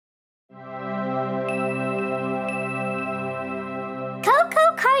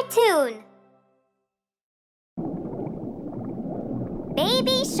cartoon.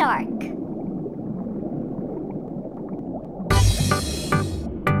 Baby Shark.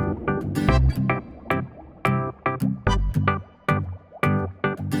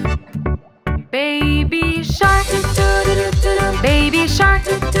 Baby shark, baby shark,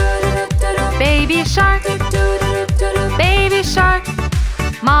 baby shark, baby shark,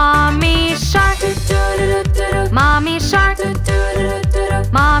 mommy shark, mommy shark,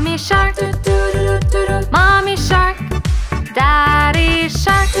 mommy shark, mommy shark, daddy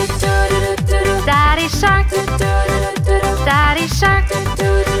shark, daddy shark, daddy shark,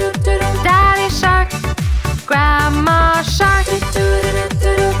 daddy shark, grandma shark,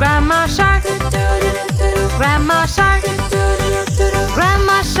 grandma shark, grandma shark,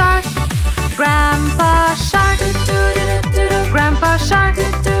 grandma shark, grandpa shark, grandpa shark,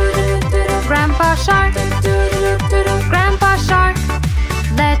 grandpa shark, grandpa shark.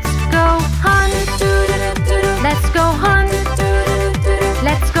 Let's go hunt, let's go hunt,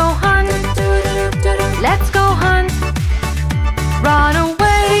 let's go hunt, let's go hunt. Run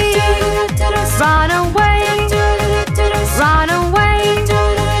away, run away, run away,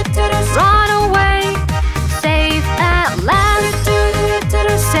 run away. Safe at last,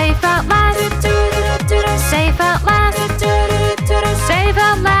 safe at last, safe at last, safe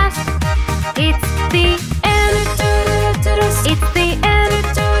at last. It's the end, it's the end,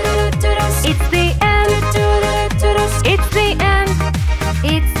 it's the end, it's the end, it's the end, it's the end, it's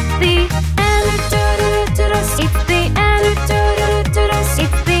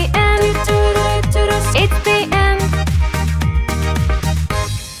the end, it's the end.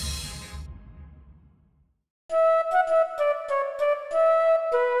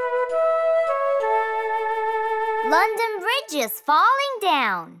 London Bridge is falling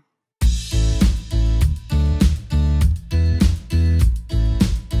down.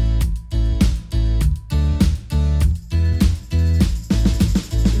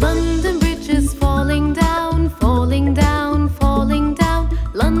 London Bridge is falling down, falling down, falling down.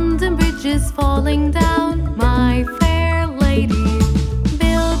 London Bridge is falling down, my fair lady.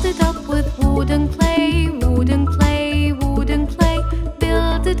 Build it up with wooden clay, wooden clay, wooden clay.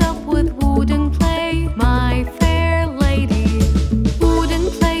 Build it up with wooden clay, my fair lady. Wooden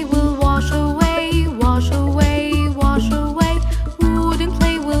clay will wash away, wash away, wash away. Wooden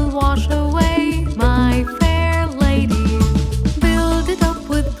clay will wash away, my fair lady. Build it up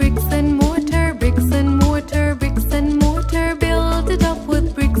with bricks and mortar, bricks and mortar, bricks and mortar. Build it up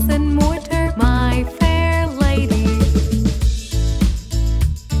with bricks and mortar, my fair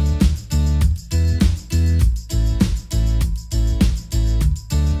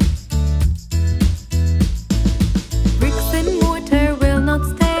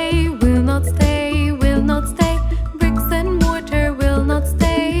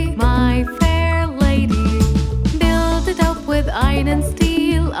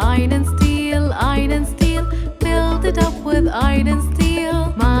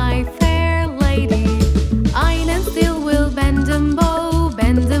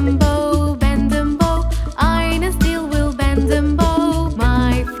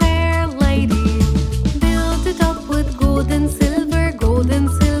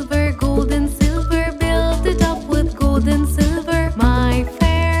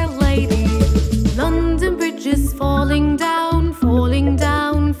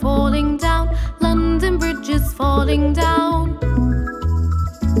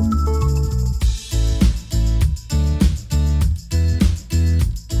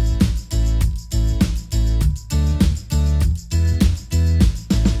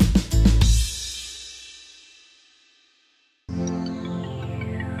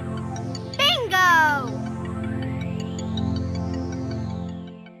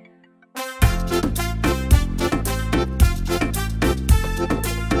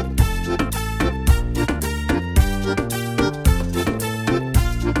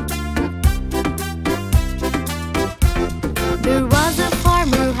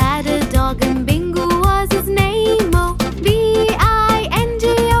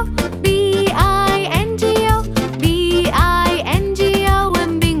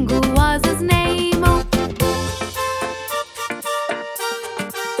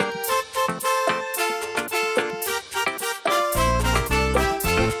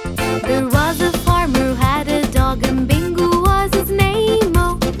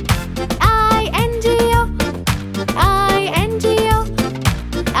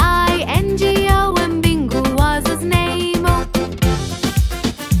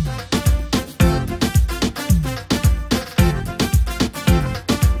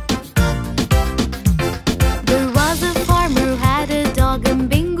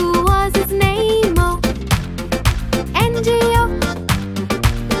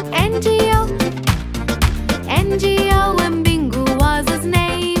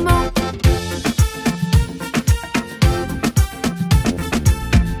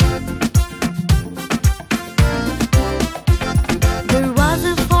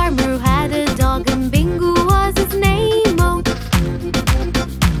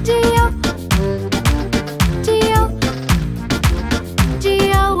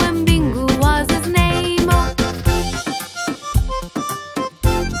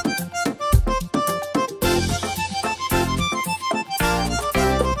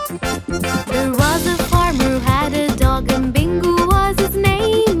There was a farmer who had a dog, and Bingo was his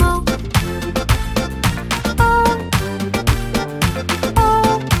name. Oh, oh,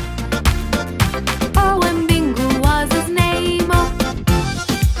 oh, oh, and Bingo was his name. Oh.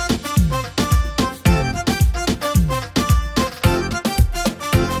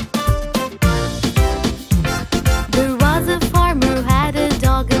 There was a farmer who had a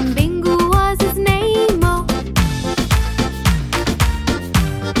dog, and Bingo was his name. Oh.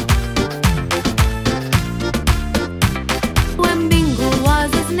 When Bingo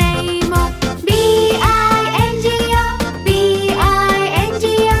was his name. Oh. B-I-N-G-O,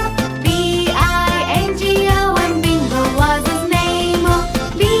 B-I-N-G-O, B-I-N-G-O. When Bingo was his name. Oh.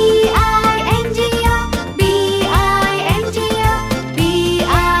 B-I-N-G-O, B-I-N-G-O,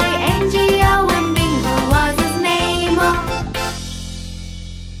 B-I-N-G-O. When Bingo was his name. Oh.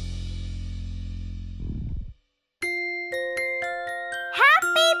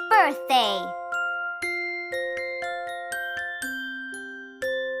 Happy birthday!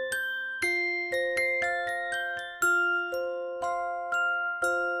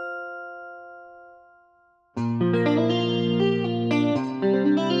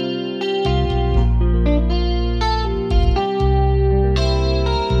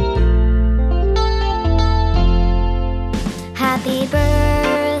 Happy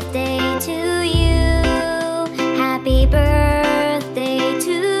birthday to you. Happy birthday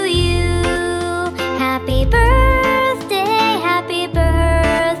to you. Happy birthday, happy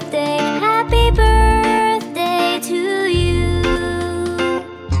birthday, happy birthday to you.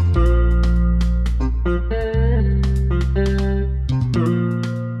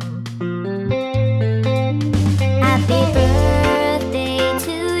 Happy birthday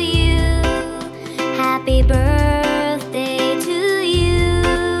to you. Happy birthday to you.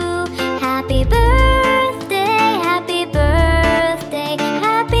 Happy birthday, happy birthday,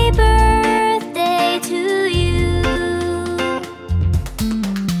 happy birthday to you.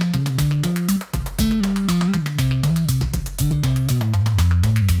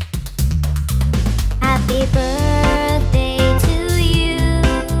 Happy birthday to you.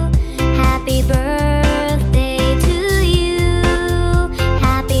 Happy birthday to you.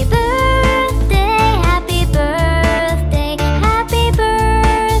 Happy birthday, happy birthday, happy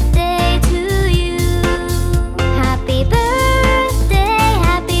birthday to you. Happy birthday,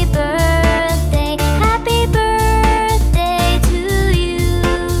 happy birthday, happy birthday to you.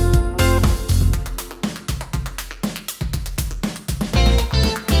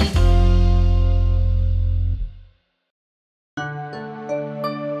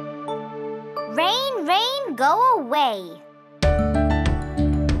 Rain, rain, go away.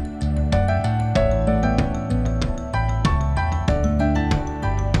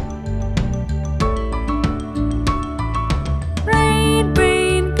 Rain,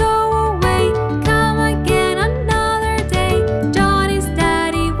 rain, go away. Come again another day. Johnny's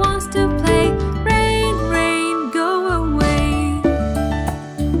daddy wants to play. Rain, rain, go away.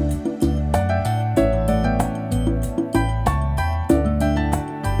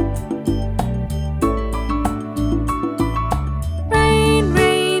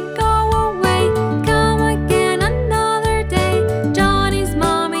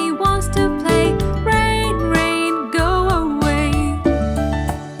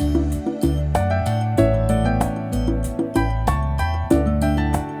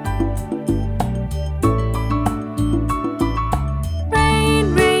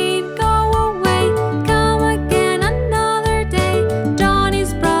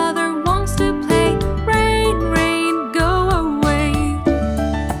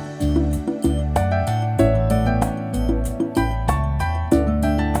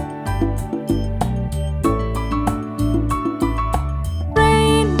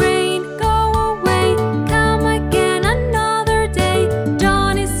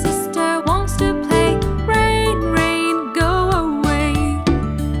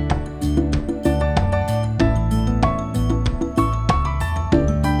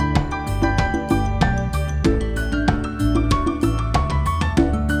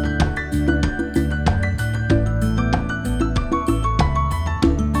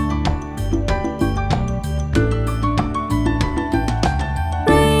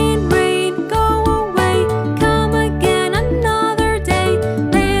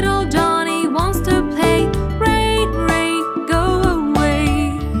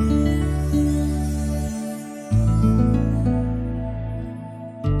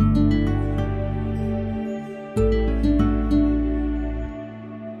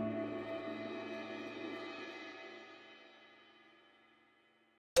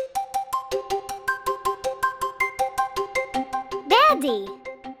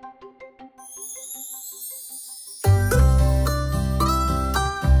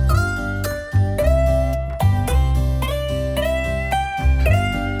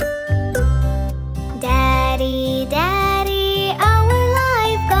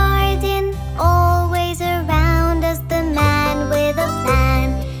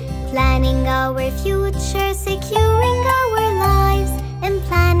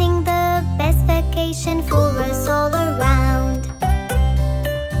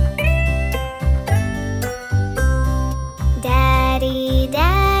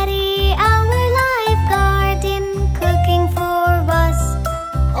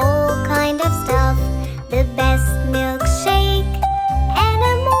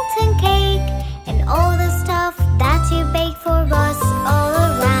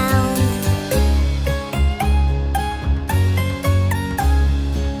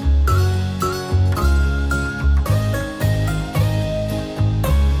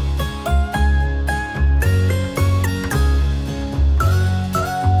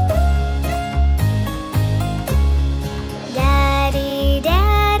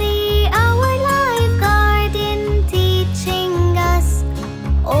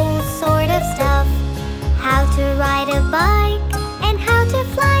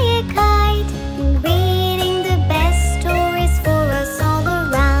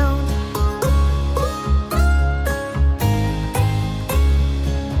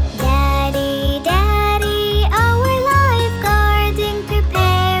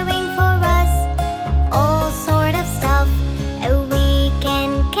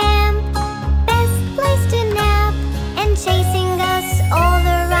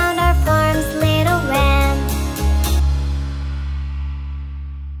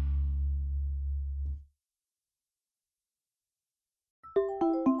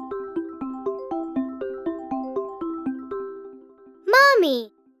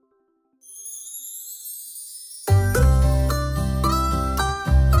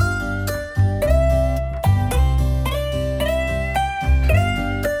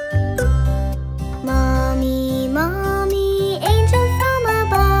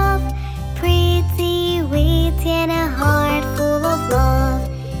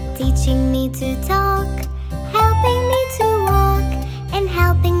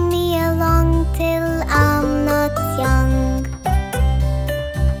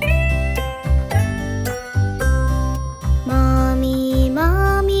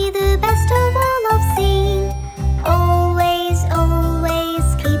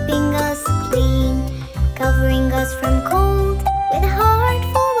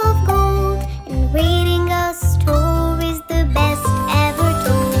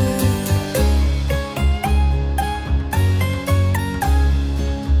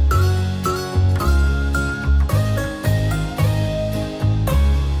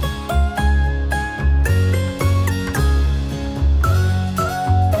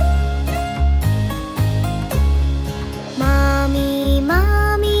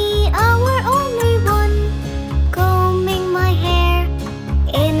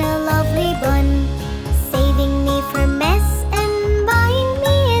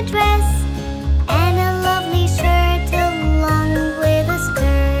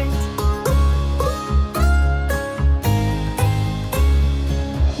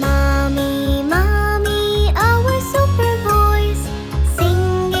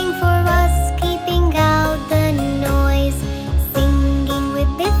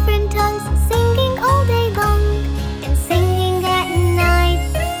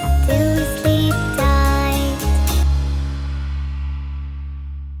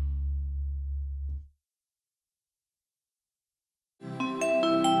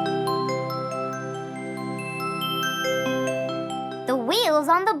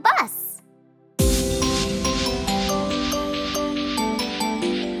 on the bus.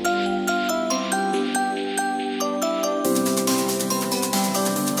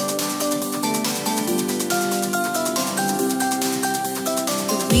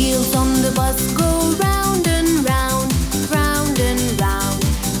 The wheels on the bus go round and round, round and round,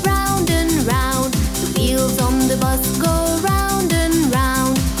 round and round. The wheels on the bus go round and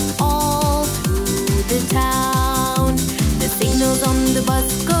round, all through the town. The signals on the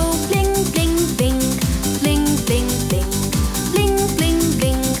bus go bling, bling, bling, bling, bling, bling, bling, bling,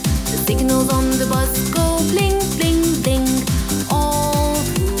 bling. The signals on the bus go bling, bling, bling, all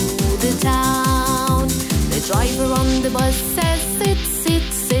through the town. The driver on the bus says sit, sit,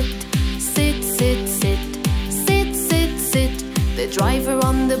 sit, sit, sit, sit, sit, sit, sit. The driver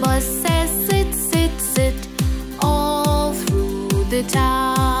on the bus says sit, sit, sit, all through the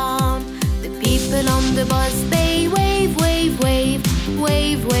town. The people on the bus, they wave, wave, wave,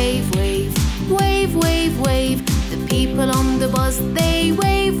 wave, wave, wave, wave, wave, wave. The people on the bus, they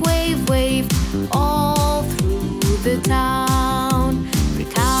wave, wave, wave, all through the town. The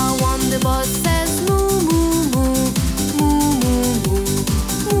cow on the bus says moo, moo, moo, moo, moo,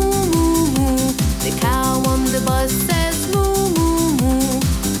 moo, moo, moo. The cow on the bus says moo, moo, moo,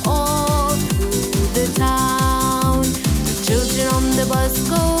 all through the town. The children on the bus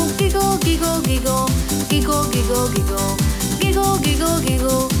go giggle, giggle, giggle, giggle, giggle, giggle, giggle, giggle,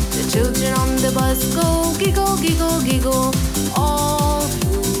 giggle. The children on the bus go giggle, giggle, giggle, all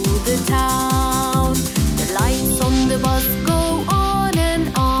through the town. The lights on the bus go on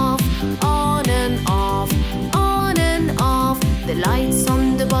and off, on and off, on and off. The lights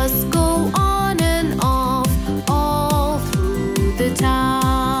on the bus go on and off, all through the town.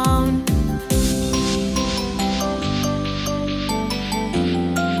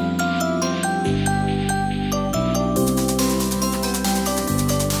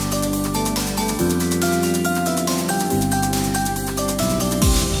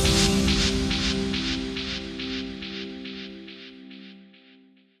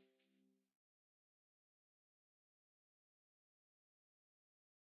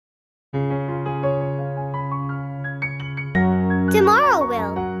 Tomorrow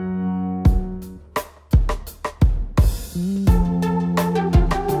will.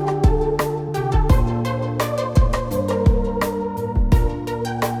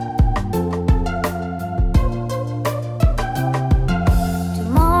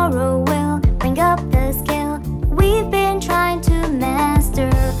 Tomorrow will bring up the skill we've been trying to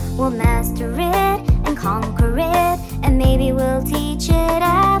master. We'll master it and conquer it, and maybe we'll teach it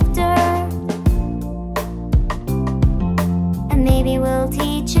after. And maybe we'll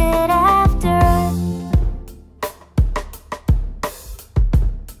teach it after.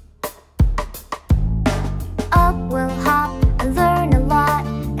 Up we'll hop and learn a lot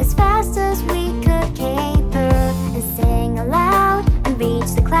as fast as we could caper, and sing aloud and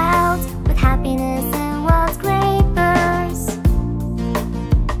reach the clouds with happiness and wild scrapers.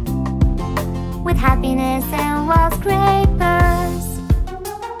 With happiness and wild scrapers.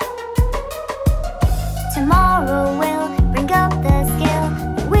 Tomorrow will bring up the skill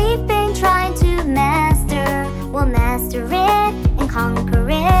that we've been trying to master. We'll master it and conquer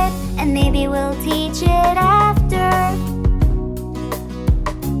it, and maybe we'll teach it after.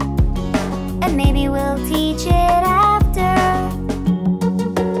 And maybe we'll teach it after.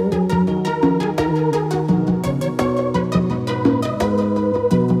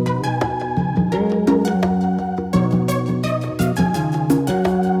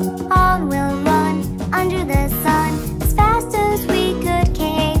 On we'll run under the sun as fast as we could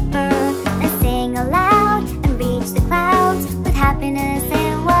caper, and sing aloud and reach the clouds with happiness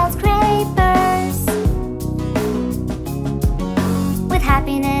and wild scrapers. With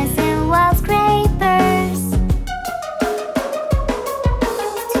happiness and wild scrapers.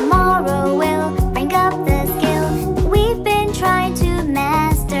 Tomorrow will bring up the skill that we've been trying to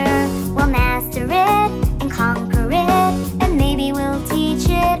master. We'll master it and conquer it, and maybe we'll teach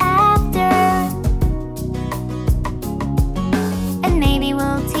it after. And maybe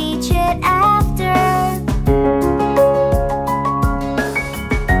we'll teach it after.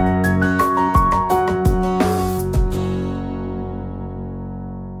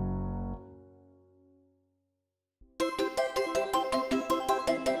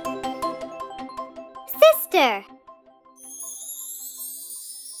 Sister.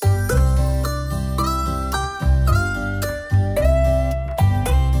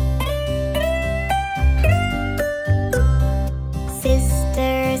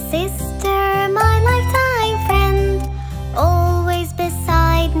 Sister, sister, my lifetime friend, always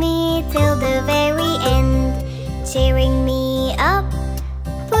beside me till the very end, cheering me up,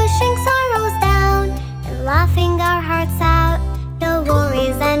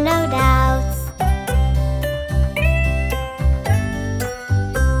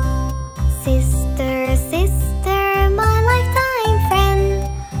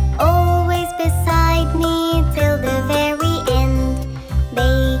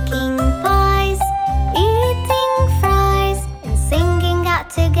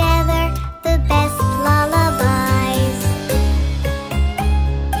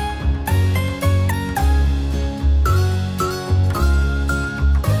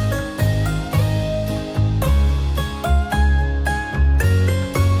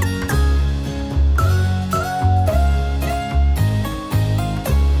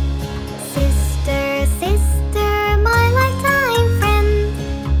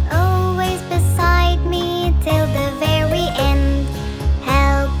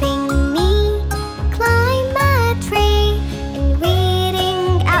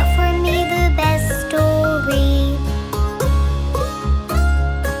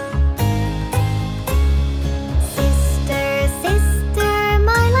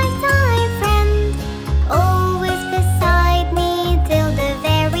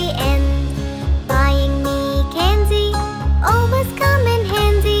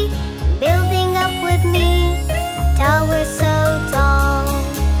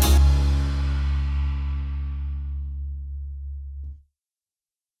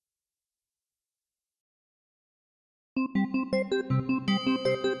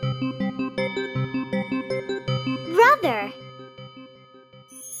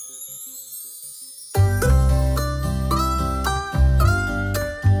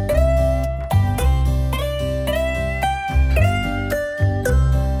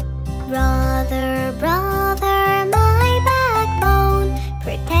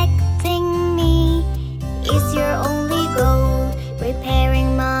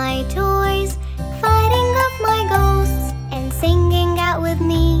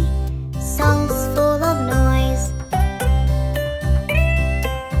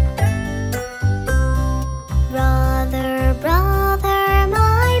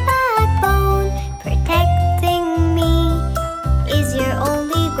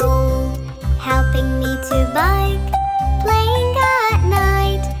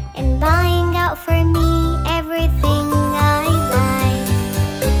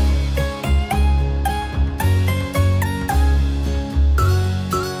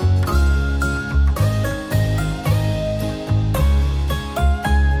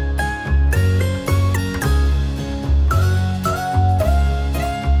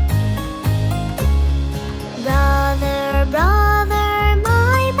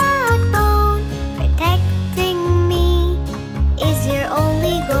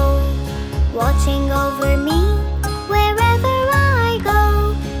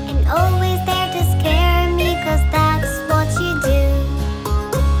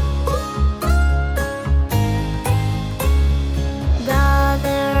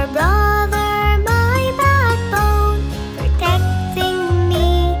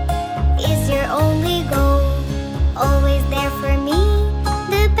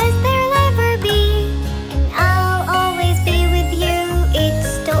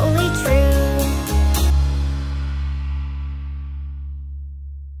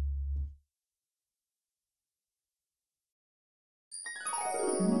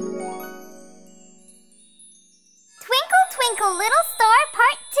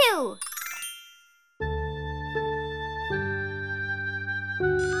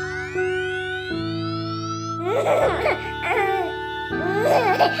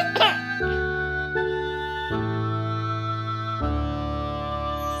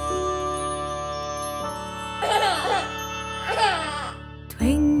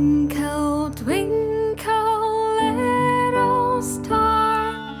 Twinkle, twinkle, little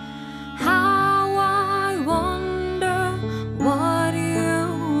star, how I wonder what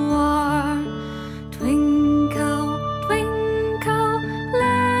you are. Twinkle, twinkle,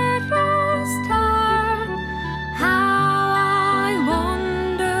 little star, how I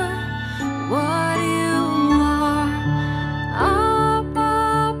wonder what you are. Up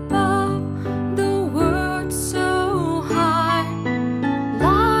above, the world so high,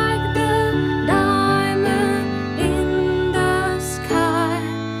 like the diamond in the sky.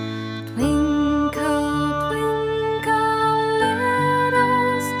 Twinkle, twinkle,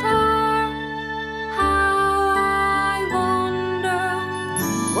 little star, how I wonder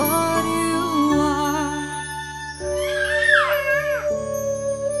what you are.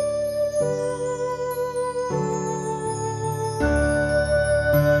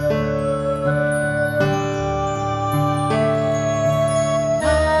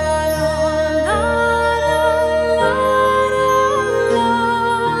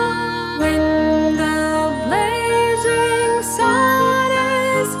 When the blazing sun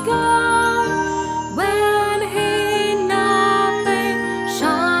is gone, when he nothing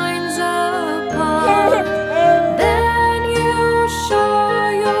shines upon, then you show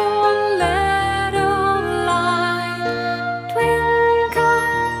your little light. Twinkle,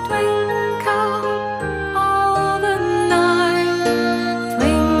 twinkle, all the night.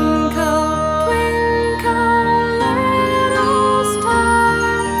 Twinkle, twinkle, little star,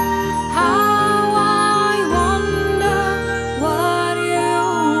 how I wonder what you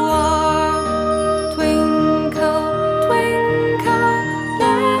are. Twinkle, twinkle,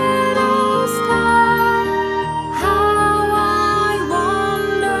 little star, how I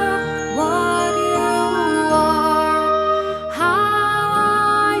wonder what you are. How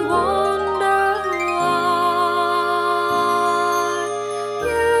I wonder what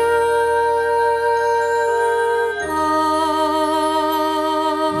you are.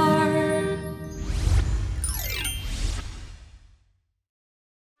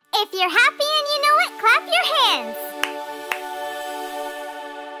 If you're happy and you know it, clap your hands.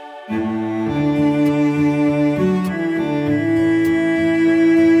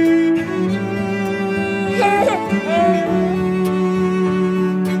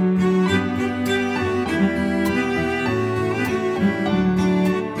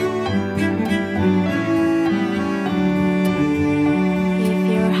 If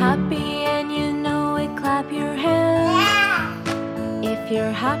you're happy and you know it, clap your hands. If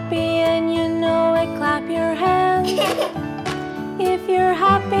you're happy and you know it, clap your hands. If you're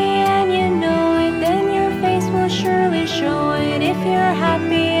happy and you know it, then your face will surely show it. If you're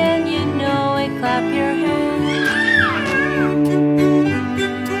happy and you know it, clap your hands.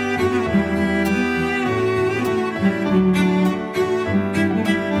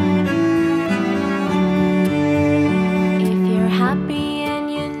 If you're happy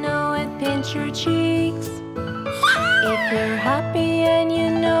and you know it, pinch your cheeks. If you're happy and you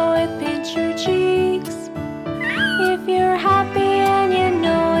know it, pinch your cheeks. If you're happy and you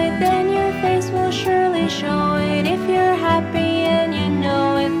know it, then your face will surely show it. If you're happy and you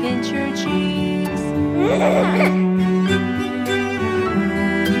know it, pinch your cheeks.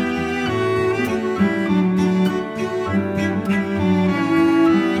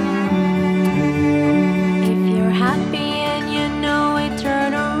 If you're happy and you know it,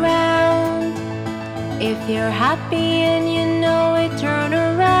 turn around. If you're happy and you know it, turn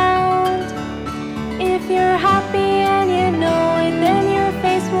around. If you're happy and you know it, then your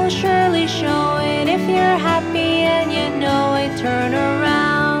face will surely show it. If you're happy and you know it, turn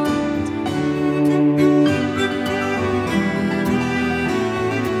around.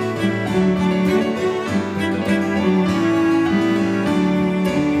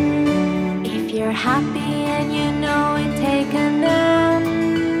 If you're happy and you know it, take a nap.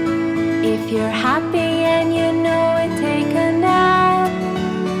 If you're happy and you know it, take a nap.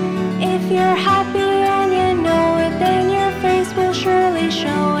 If you're happy and you know it, then your face will surely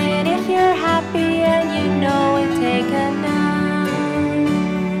show it. If you're happy and you know it, take a nap.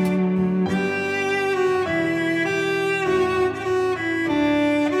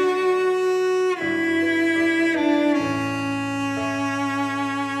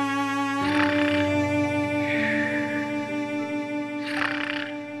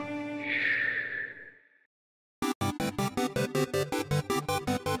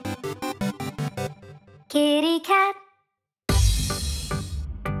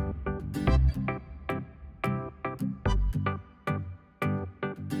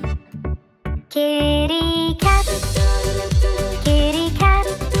 Kitty cat, kitty cat,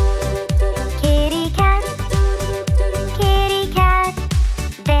 kitty cat, kitty cat.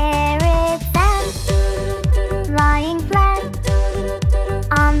 There it sat, lying flat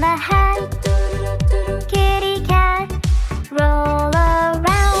on the hat. Kitty cat, roll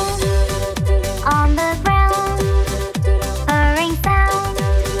around on the ground. Purring sound,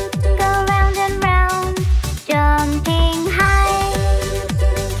 go round and round. Jumping high,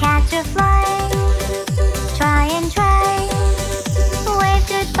 catch a fly. Try and try, wave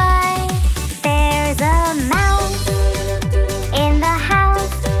goodbye. There's a mouse in the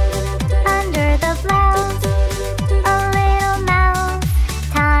house, under the blouse. A little mouse,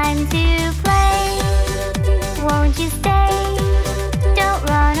 time to play. Won't you stay? Don't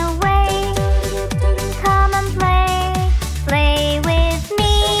run away. Come and play, play with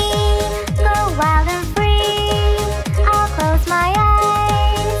me. Go wild and free. I'll close my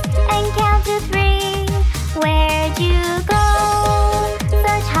eyes and count to 3. Where'd you go?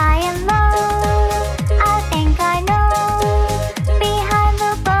 Such high and low. I think I know. Behind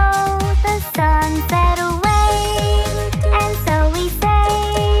the bow, the sun set away. And so we say,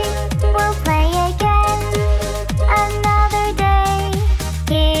 we'll play again another day.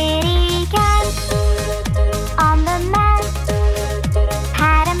 Kitty cat on the mat,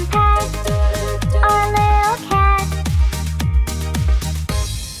 pat and pat our little cat.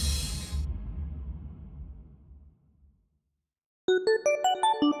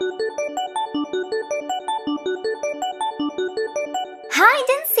 Hide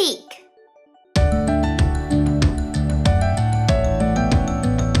and seek.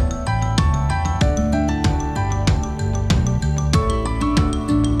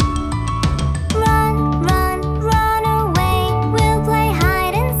 Run, run, run away. We'll play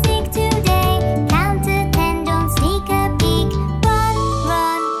hide and seek today. Count to 10, don't sneak a peek. Run,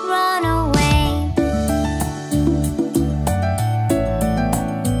 run, run away.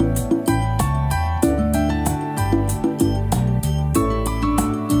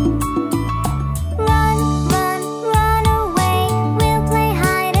 Run, run, run away. We'll play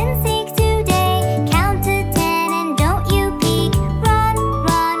hide and seek today. Count to 10 and don't you peek. Run,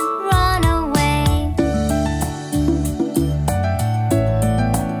 run, run away.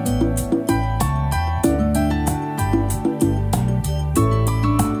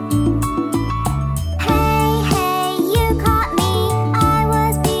 Hey, hey, you caught me. I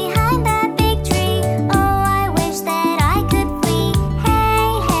was behind that big tree. Oh, I wish that I could flee.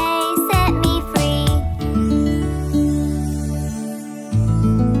 Hey, hey, set me free.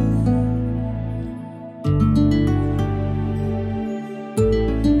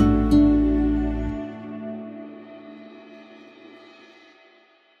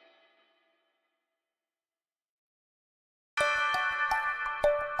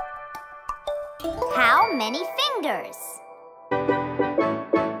 How many fingers?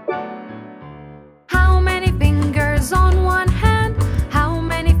 How many fingers on one hand? How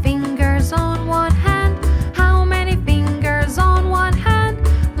many fingers on one hand? How many fingers on one hand?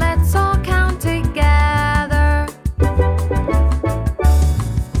 Let's all count together.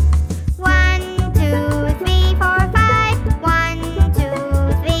 1, 2, 3, 4, 5. 1, 2,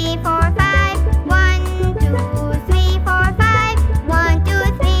 3, 4, 5. 1, 2, 3, 4, 5. 1, 2,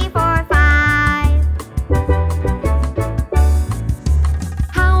 3, 4, 5.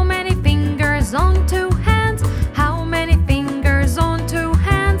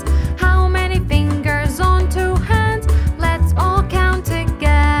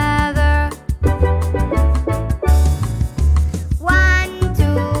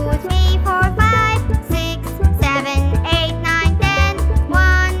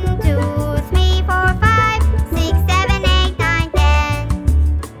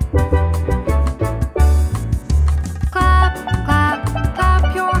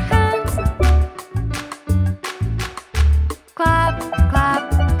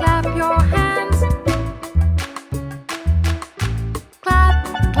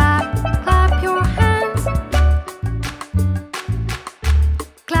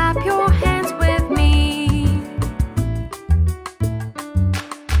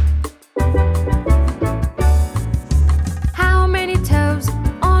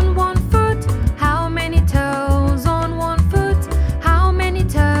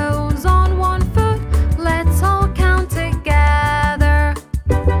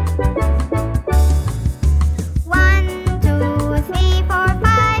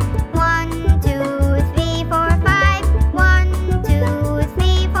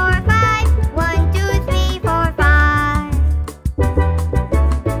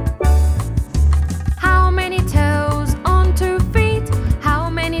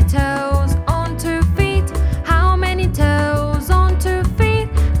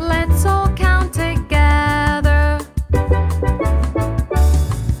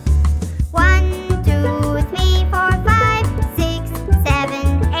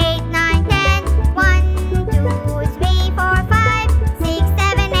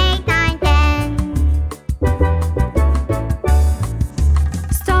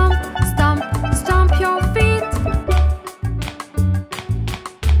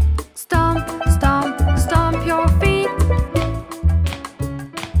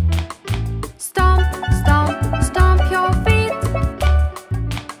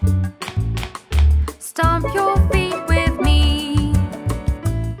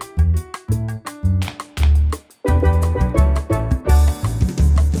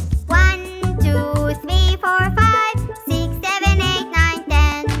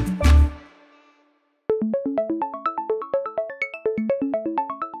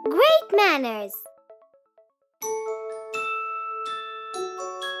 manners.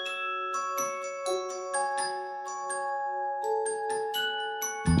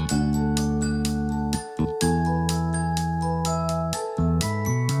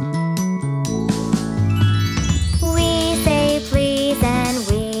 We say please and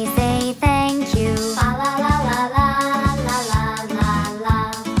we say thank you. La la la la la la la la la.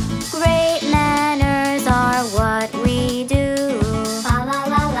 Great manners are what we do. La la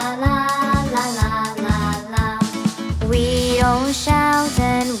la la la la la la la. We don't shout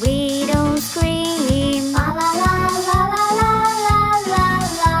and we don't scream. La la la la la la la la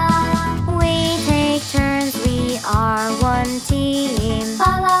la. We take turns, we are one team.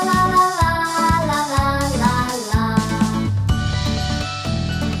 La la la la la la la la la.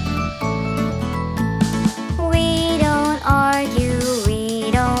 We don't argue, we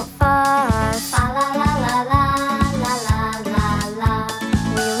don't fuss. La la la la la la la la la.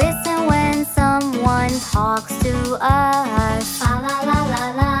 We listen when someone talks to us. La la la la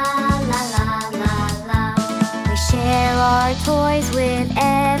la la la la la. We share our toys with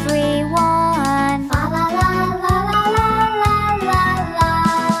everyone. La la la la la la la la la.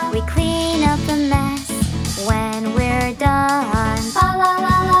 We clean up the mess when we're done. La la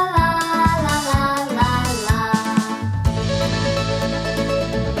la la la la la la la.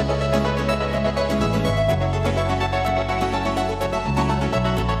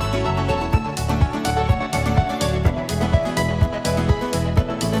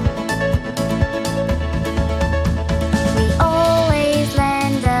 We always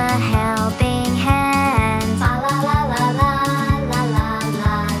lend a helping hand. La la la la la la la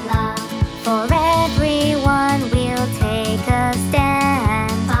la la. For everyone we'll take a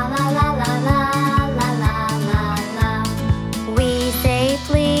stand. La la la la la la la la la. We say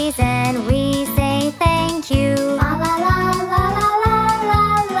please and we say thank you. La la la la la la la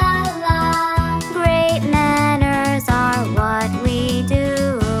la la. Great manners are what we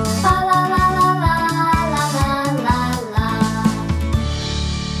do. La la la la la la la la la.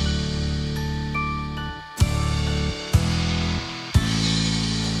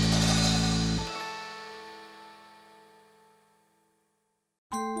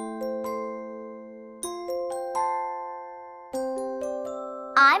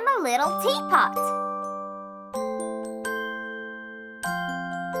 I'm a little teapot.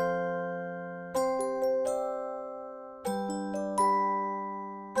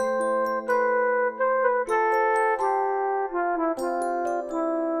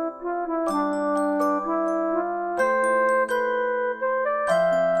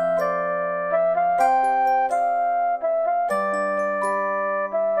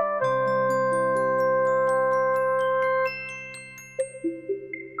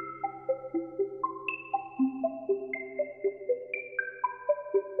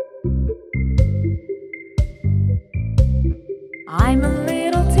 I'm a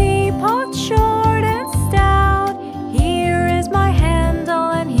little teapot, short and stout. Here is my handle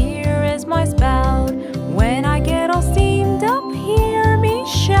and here is my spout. When I get all steamed up, hear me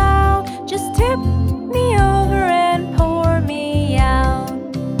shout. Just tip me over and pour me out.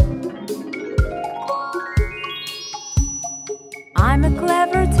 I'm a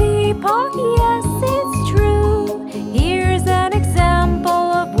clever teapot, yes, it's true. Here's an example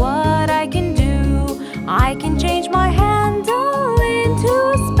of what I can do. I can change my handle into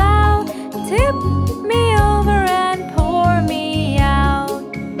a spout. Tip me over and pour me out.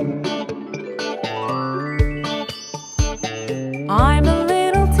 I'm a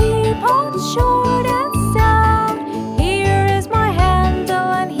little teapot, short and stout. Here is my handle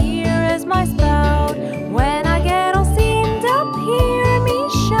and here is my spout. When I get all steamed up, hear me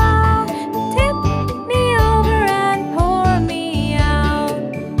shout. Tip me over and pour me out.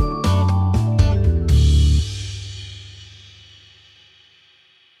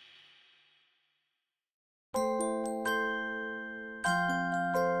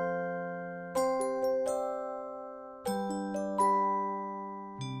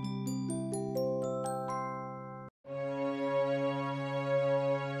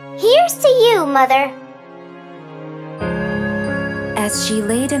 Here's to you, Mother. As she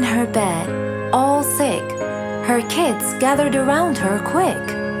laid in her bed, all sick, her kids gathered around her quick.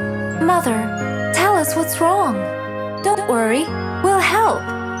 Mother, tell us what's wrong. Don't worry, we'll help.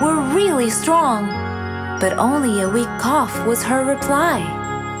 We're really strong. But only a weak cough was her reply.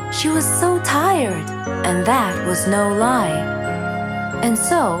 She was so tired, and that was no lie. And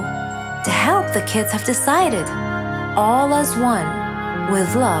so, to help, the kids have decided, all as one,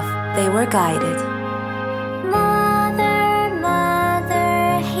 with love they were guided. Mother,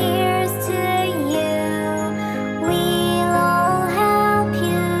 Mother, here's to you. We'll all help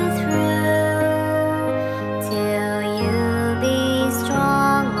you through.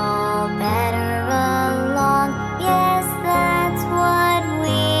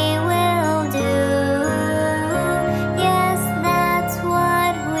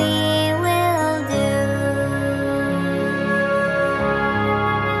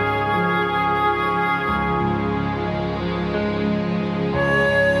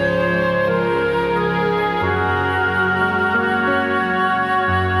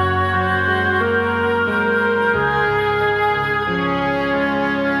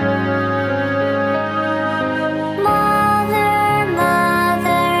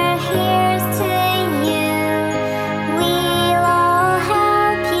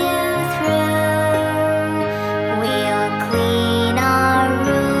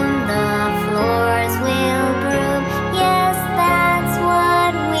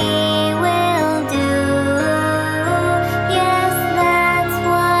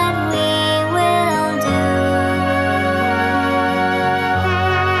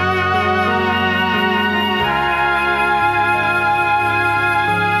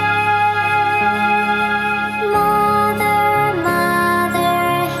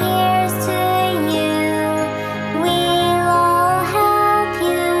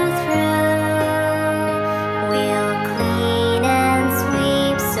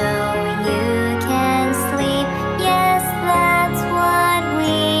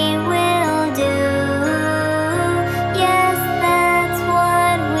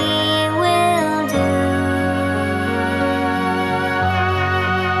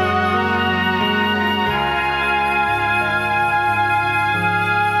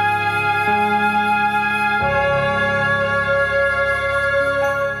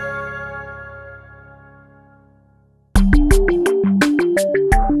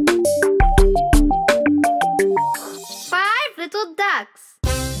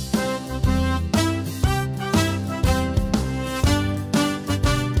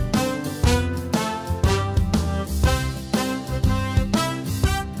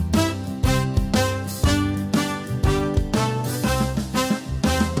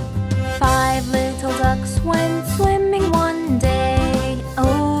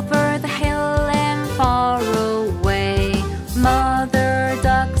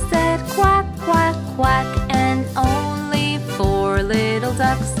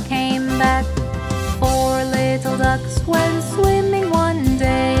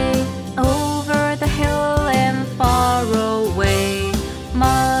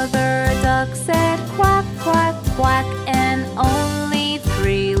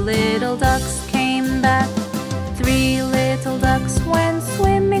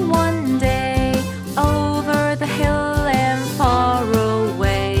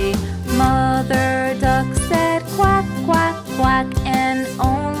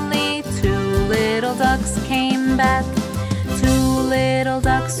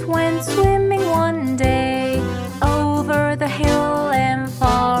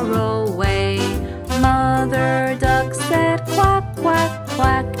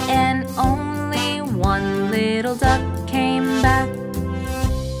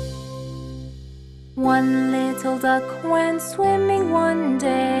 One little duck went swimming one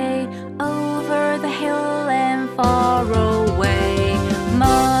day over the hill and far away.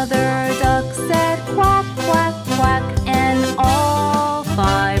 Mother duck said quack, quack, quack, and all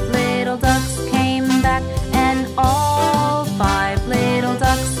 5 little ducks came back, and all 5 little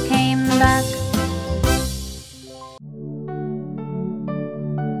ducks came back.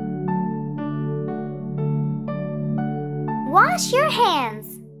 Wash your hands.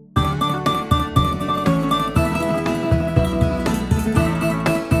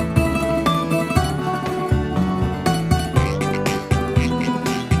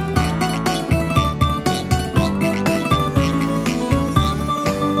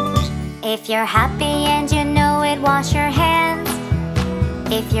 If you're happy and you know it, wash your hands.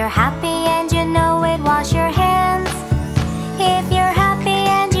 If you're happy and you know it, wash your hands. If you're happy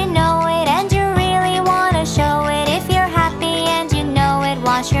and you know it and you really want to show it, if you're happy and you know it,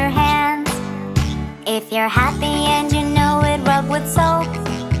 wash your hands. If you're happy and you know it, rub with soap.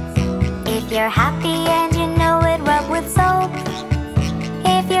 If you're happy and you know it, rub with soap.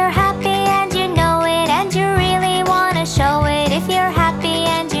 If you're happy and you know it and you really want to show it, if you're happy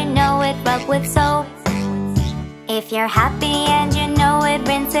and you know it, rub with soap. If you're happy and you know it,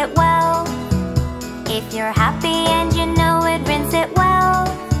 rinse it well. If you're happy and you know it, rinse it well.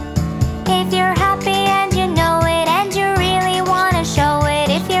 If you're happy and you know it and you really want to show it,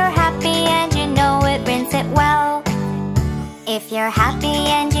 if you're happy and you know it, rinse it well. If you're happy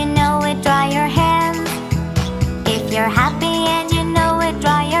and you know it, dry your hands. If you're happy and you know it,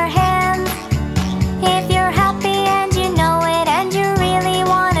 dry your hands. If you're happy and you know it and you really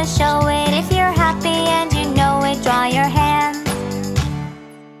want to show it, if you're happy and you know it, dry your hands.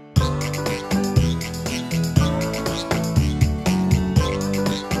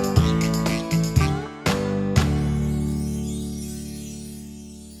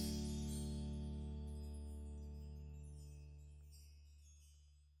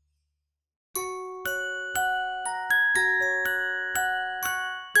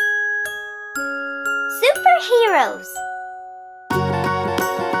 Superheroes.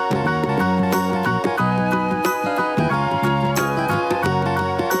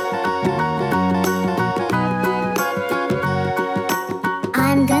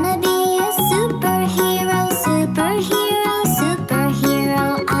 I'm gonna be a superhero, superhero, superhero.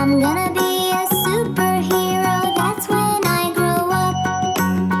 I'm gonna be a superhero, that's when I grow up.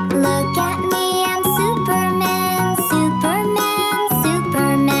 Look at me, I'm Superman, Superman,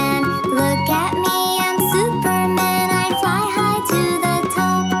 Superman. Look at me, I'm Superman, I fly high to the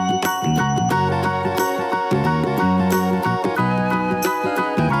top.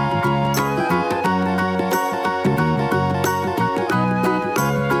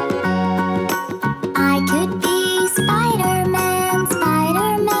 I could be Spider-Man,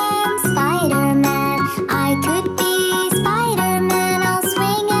 Spider-Man, Spider-Man. I could be Spider-Man, I'll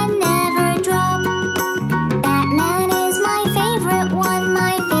swing and never drop. Batman is my favorite one,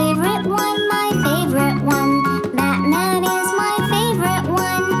 my favorite one, my favorite one. Batman is my favorite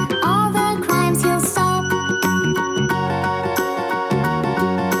one, all the crimes he'll stop.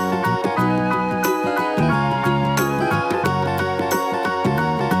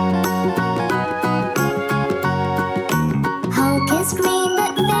 Hulk is green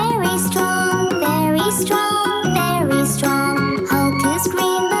but very strong, very strong, very strong. Hulk is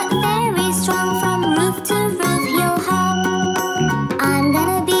green but very strong, from roof to roof he'll hop. I'm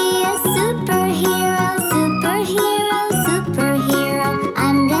gonna be a superhero, superhero, superhero.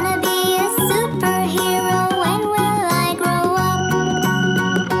 I'm gonna be a superhero, when will I grow up?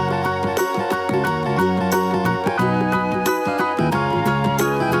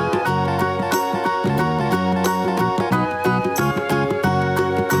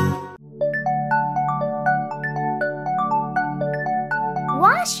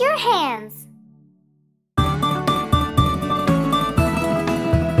 Wash your hands.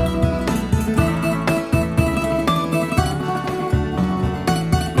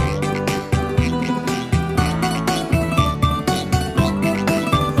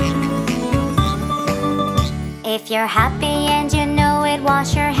 If you're happy and you know it,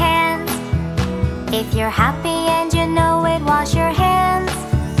 wash your hands. If you're happy and you know it, wash your hands.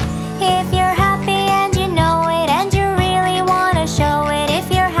 If you're happy and you know it and you really want to show it, if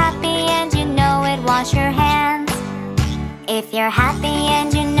you're happy and you know it, wash your hands. If you're happy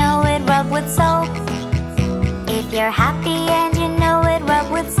and you know it, rub with soap. If you're happy and you know it, rub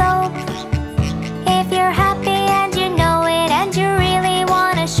with soap. If you're happy and you know it and you really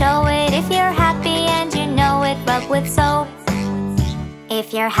want to show it, if you're happy and you know it, rub with soap.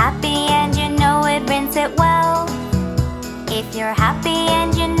 If you're happy and you know it, rinse it well. If you're happy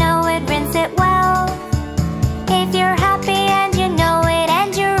and you know it, rinse it well. If you're happy and you know it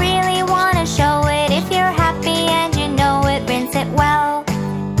and you really want to show it. If you're happy and you know it, rinse it well.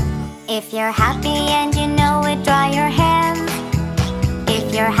 If you're happy and you know it, dry your hands.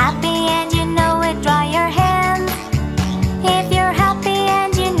 If you're happy and you know it, dry your hands. If you're happy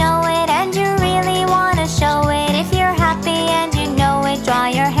and you know it and you really want to show it. If you're happy and you know it, dry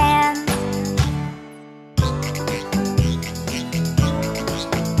your hands.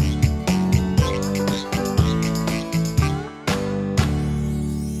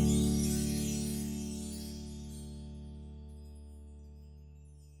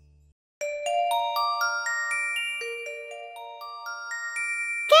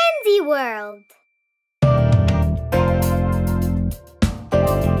 Candy World.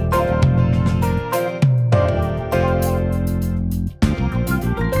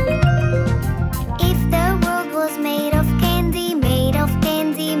 If the world was made of candy, made of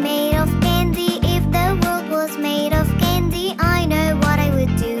candy, made of candy. If the world was made of candy, I know what I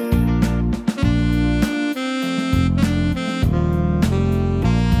would do.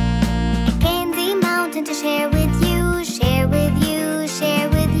 A candy mountain to share with you, share with you, share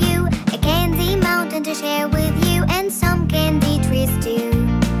with you. A candy mountain to share with you, and some candy trees too.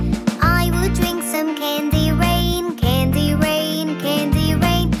 I would drink some candy rain, candy rain, candy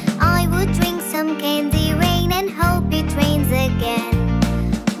rain. I would drink some candy rain and hope it rains again.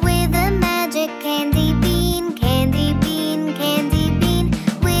 With a magic candy bean, candy bean, candy bean.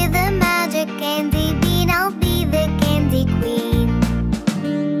 With a magic candy bean, I'll be the candy queen.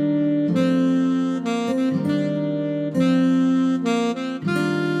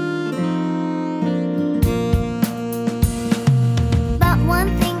 But one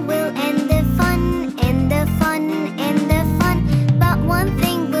thing will end the fun, end the fun, end the fun. But one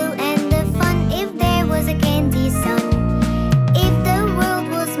thing will end the fun if there was a candy sun. If the world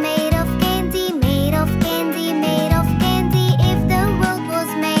was made of candy, made of candy, made of candy. If the world was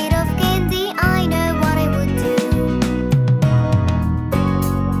made of candy, I know what I would do.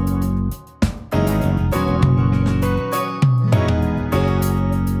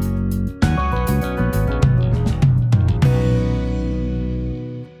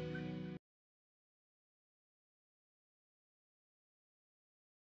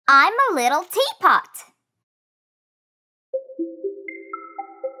 I'm a little teapot.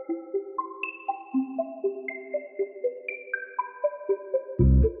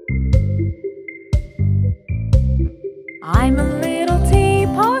 I'm a little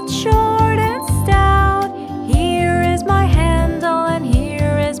teapot, short and stout. Here is my handle and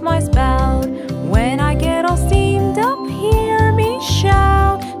here is my spout. When I get all steamed up, hear me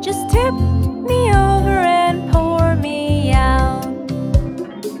shout. Just tip me over and pour me out.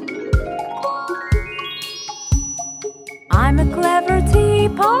 I'm a clever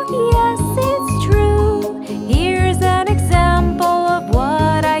teapot, yes, it's true. Here's an example of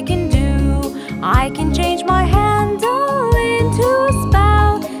what I can do. I can change my handle into a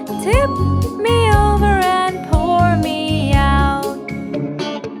spout. Tip me over and pour me out.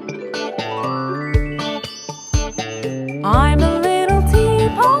 I'm a little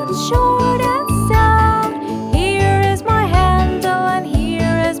teapot, short and stout. Here is my handle and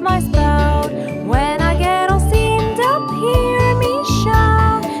here is my spout. When I get all steamed up, hear me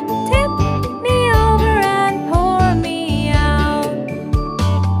shout. Tip me over and pour me out.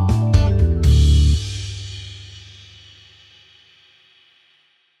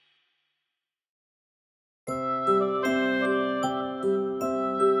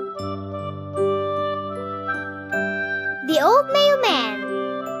 The Old Mailman.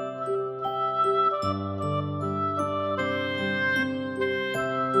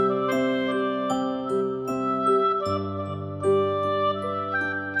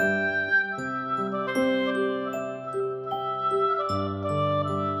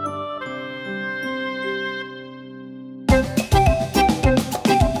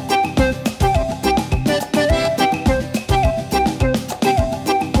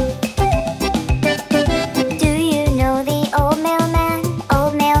 Do you know the old mailman?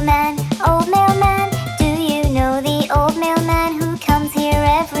 Old mailman, old mailman. Do you know the old mailman who comes here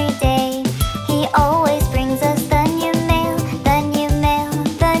every day? He always brings us the new mail, the new mail,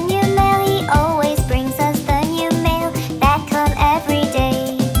 the new mail. He always brings us the new mail that come every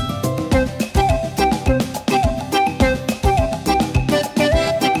day.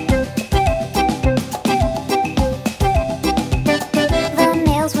 The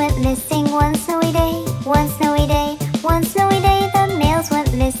mails went missing one snowy day, one snowy day, one snowy day. The mails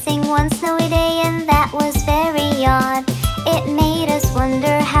went missing one snowy day, and that was very odd. It made us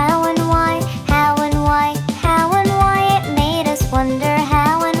wonder how and why, how and why, how and why. It made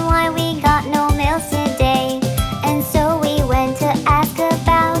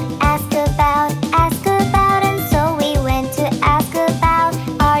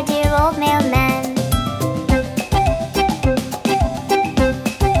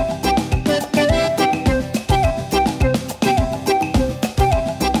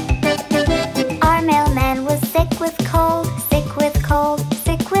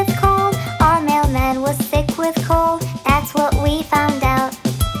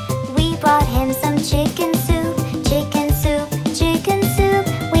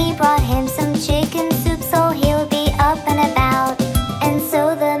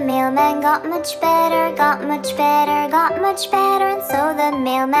much better, got much better, got much better, and so the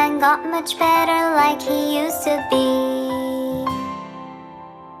mailman got much better like he used to be.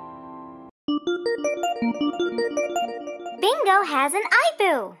 Bingo has an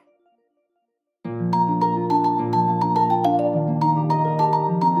eyeboo.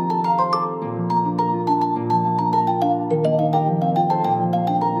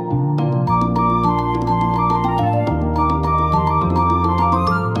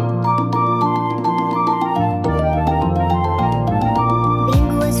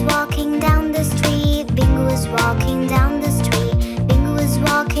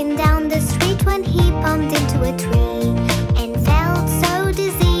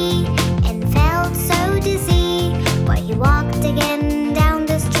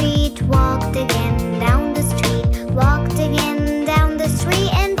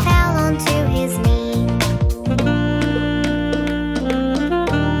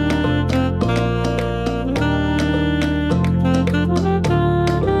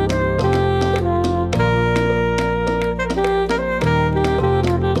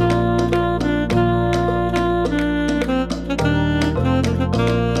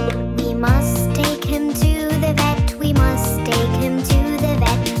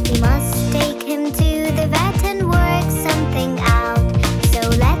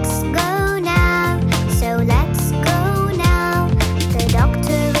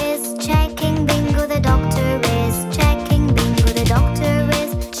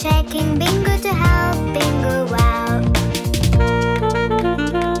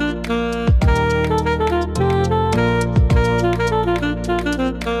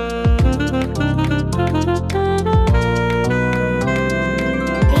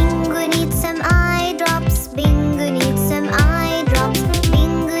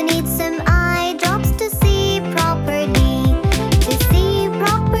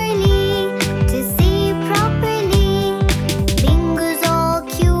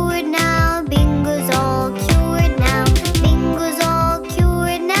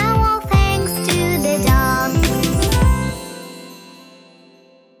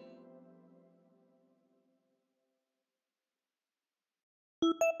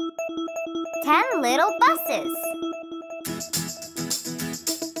 Little buses.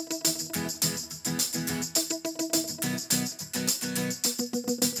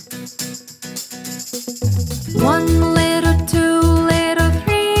 One little, two little,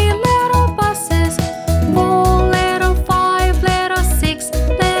 three little buses, 4 little, 5 little, 6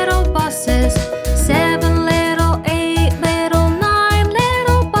 little buses, 7 little, 8 little, 9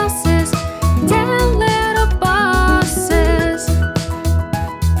 little buses, 10 little buses.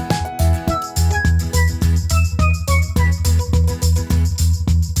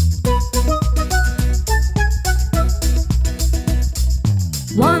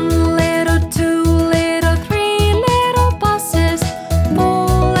 One little, two little, 3 little buses,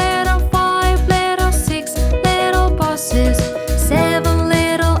 4 little, 5 little, 6 little buses, 7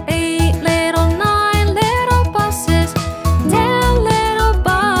 little, 8 little, 9 little buses, 10 little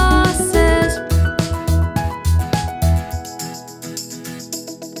buses.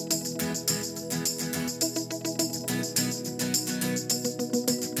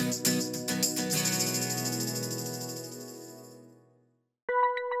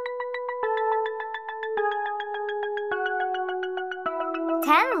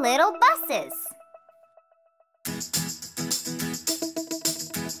 Ten little buses.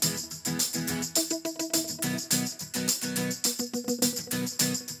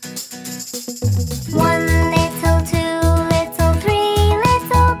 One little, 2 little, 3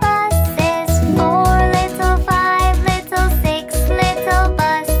 little buses, 4 little, 5 little, 6 little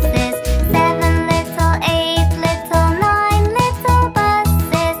buses, 7 little, 8 little, 9 little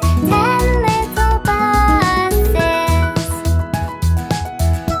buses, 10 little buses.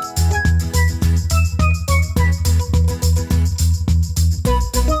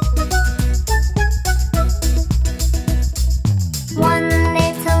 One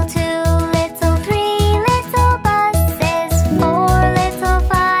little, 2 little, 3 little buses, 4 little,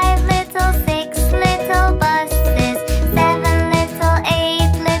 5 little, 6 little buses, 7 little,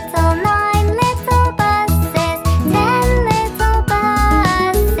 8 little, 9 little buses, 10 little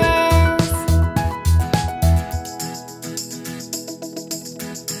buses.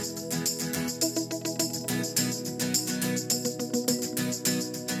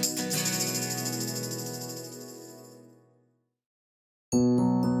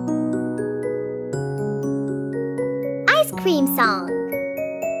 Ice cream song.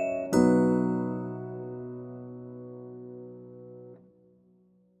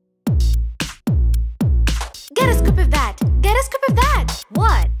 Get a scoop of that. Get a scoop of that.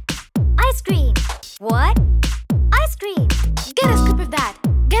 What? Ice cream.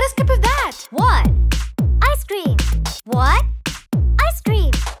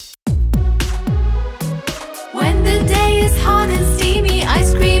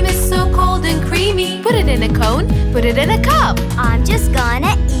 in a cone, put it in a cup. I'm just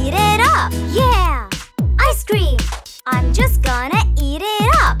gonna eat it up. Yeah! Ice cream! I'm just gonna eat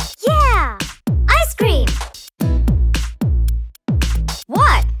it up. Yeah! Ice cream!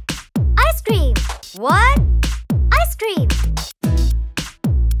 What? Ice cream! What? Ice cream!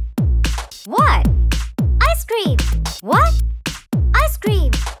 What? Ice cream! What? Ice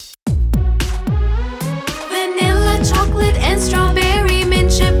cream! Vanilla, chocolate, and strawberry,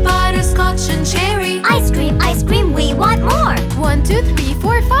 mint chip, butterscotch, and cherry. Ice cream, we want more! 1, 2, 3,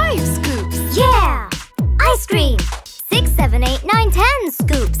 4, 5 scoops. Yeah! Ice cream! 6, 7, 8, 9, 10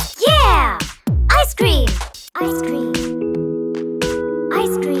 scoops. Yeah! Ice cream! Ice cream.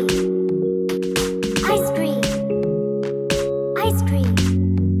 Ice cream. Ice cream. Ice cream.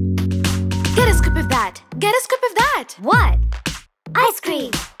 Get a scoop of that. Get a scoop of that. What? Ice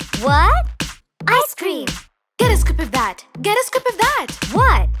cream. What? Ice cream. Get a scoop of that. Get a scoop of that.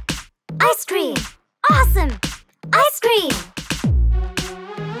 What? Ice cream. Awesome! Ice cream.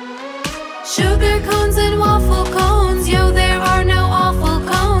 Sugar cones and waffle cones. Yo, there are no awful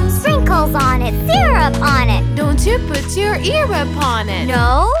cones. Sprinkles on it, syrup on it. Don't you put your ear upon it.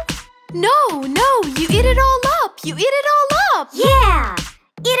 No? No, you eat it all up. You eat it all up. Yeah!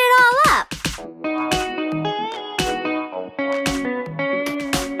 Eat it all up.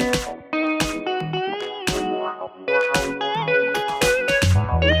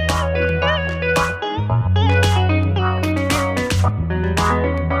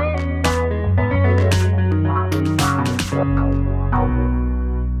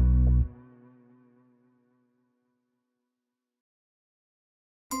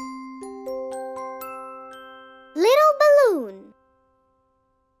 Little balloon.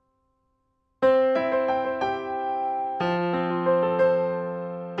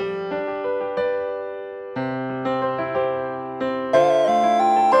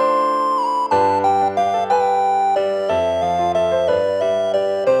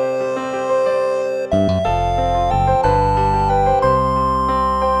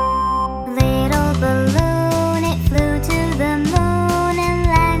 Little balloon, it flew to the moon and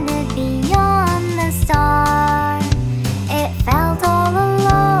landed beyond the star. It felt all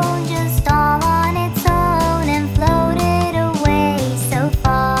alone, just all on its own, and floated away so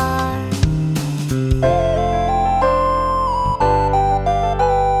far.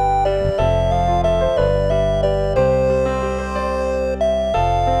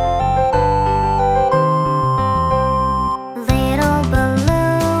 Little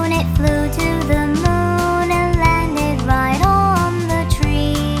balloon, it flew to the moon and landed right on the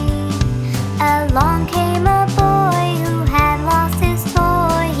tree. Along came a boy who had lost his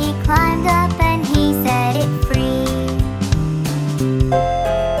toy. He climbed up and he set it free.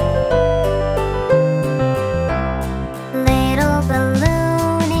 Little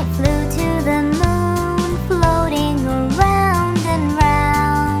balloon, it flew to the moon, floating around and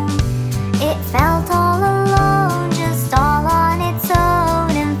round. It felt all alone, just all on its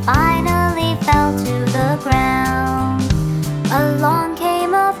own, and finally fell to the ground. Along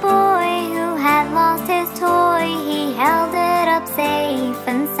came a boy who had lost his toy. He held it up safe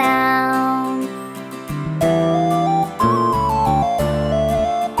and sound.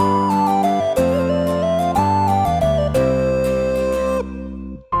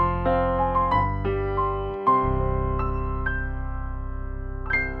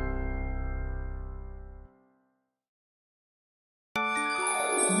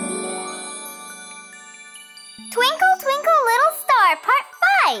 Twinkle, twinkle, little star, part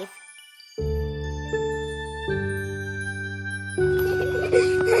 5.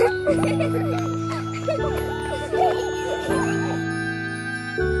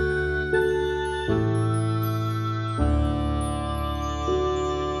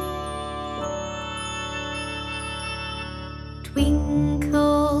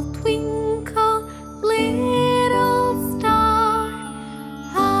 Twinkle, twinkle, little star,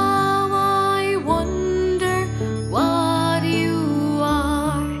 how I wonder what you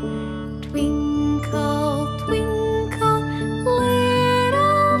are. Twinkle, twinkle,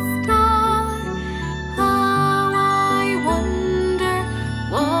 little star,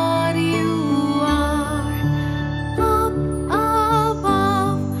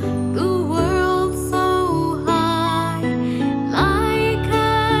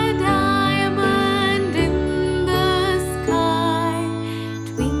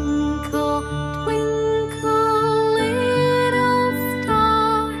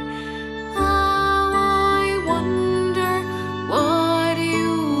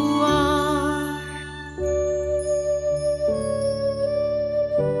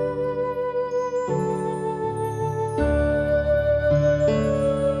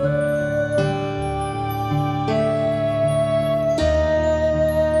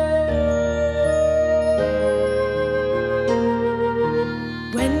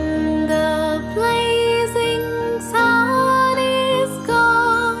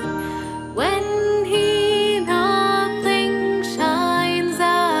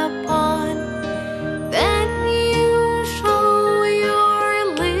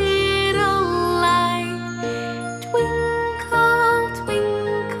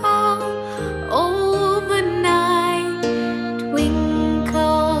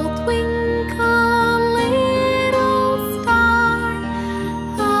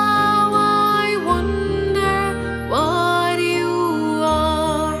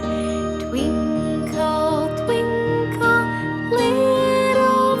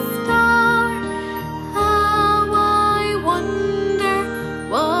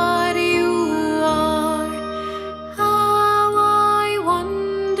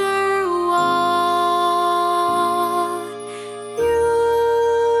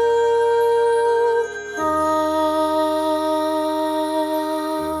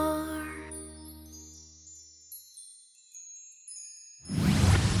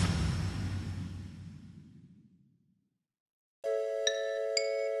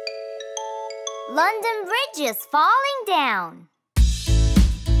 London Bridge is falling down.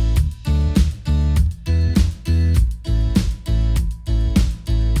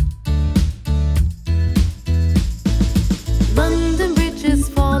 London Bridge is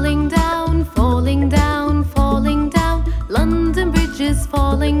falling down, falling down, falling down. London Bridge is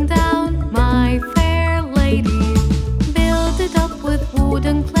falling down, my fair lady. Build it up with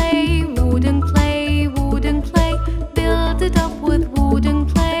wooden clay, wooden clay, wooden clay. Build it up with wooden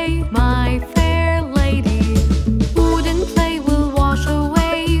clay, my fair lady. Wooden clay will wash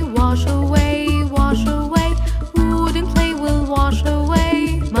away, wash away, wash away. Wooden clay will wash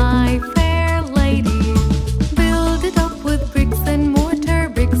away, my fair lady. Build it up with bricks and mortar,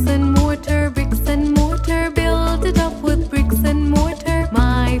 bricks and mortar, bricks and mortar. Build it up with bricks and mortar,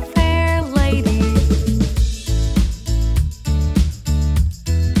 my fair lady.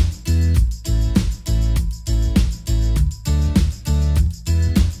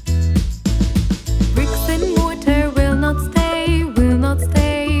 Bricks and mortar will not stay, will not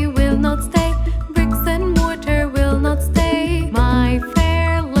stay, will not stay. Bricks and mortar will not stay, my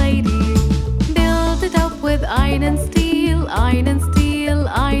fair lady. Build it up with iron and steel, iron and steel,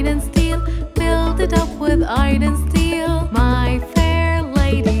 iron and steel. Build it up with iron and steel, my fair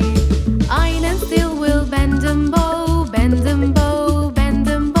lady. Iron and steel will bend and bow, bend and bow, bend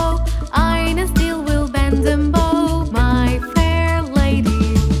and bow. Iron and steel will bend and bow, my fair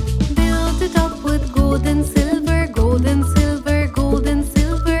lady. Build it up with gold and silver, gold and silver, gold and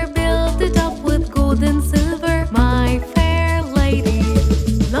silver. Build it up with gold and silver, my fair lady.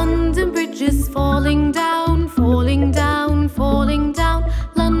 London Bridge is falling down, falling down, falling down.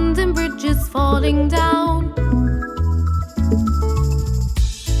 London Bridge is falling down.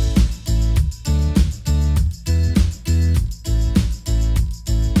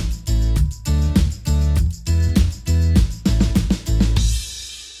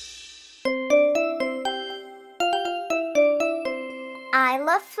 I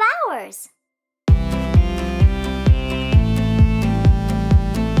love flowers.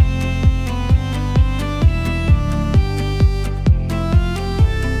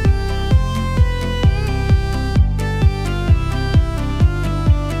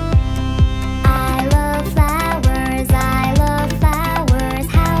 I love flowers, I love flowers.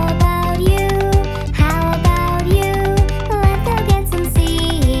 How about you? How about you? Let's go get some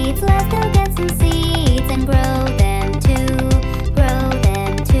seeds, let's go get some seeds and grow them too, grow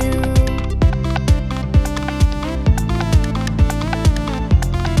them too.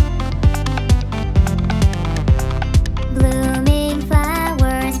 Blooming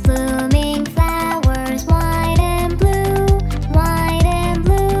flowers, white and blue, white and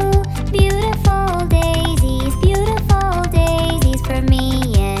blue. Beautiful daisies for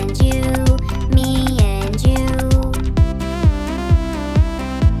me and you, me and you.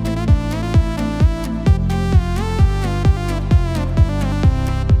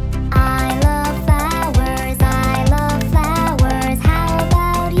 I love flowers, I love flowers. How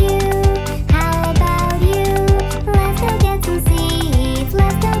about you? How about you? Let's go get some seeds,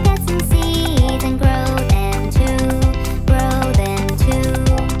 let's go get some seeds and grow them too, grow them too.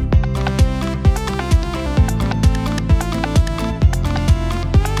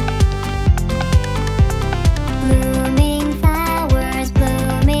 Blooming flowers,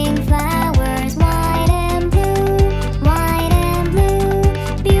 white and blue, white and blue.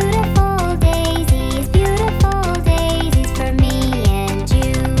 Beautiful daisies for me and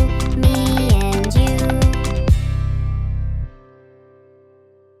you, me and you.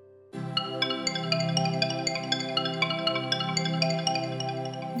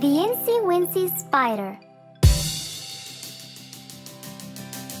 The Incy Wincy Spider.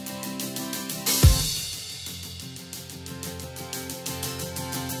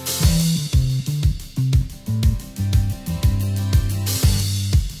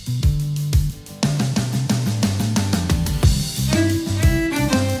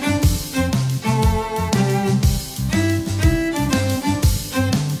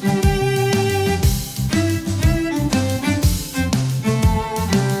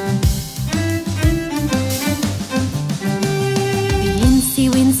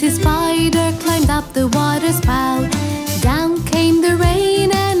 Up the water spout, down came the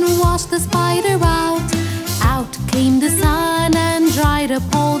rain and washed the spider out. Out came the sun and dried up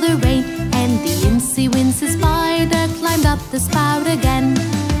all the rain, and the Incy Wincy Spider climbed up the spout again.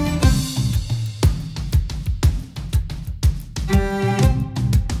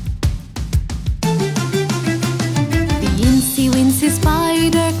 The Incy Wincy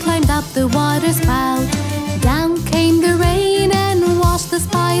Spider climbed up the water spout, down came the rain and washed the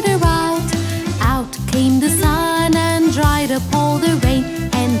spider out. Out came the sun and dried up all the rain,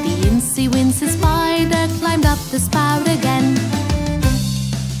 and the Incy Wincy Spider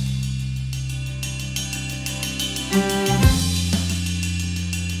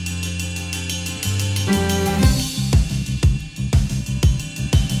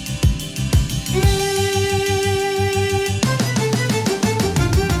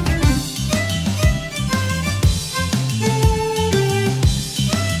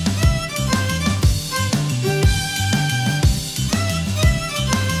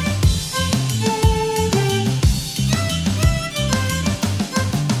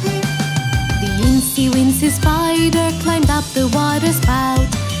incy wincy spider climbed up the water spout.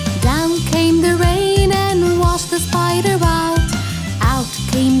 Down came the rain and washed the spider out. Out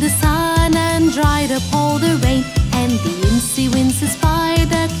came the sun and dried up all the rain. And the incy wincy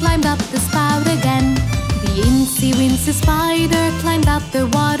spider climbed up the spout again. The incy wincy spider climbed up the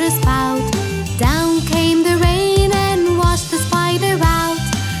water spout. Down came the rain and washed the spider out.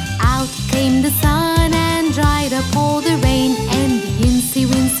 Out came the sun and dried up all the rain. And the incy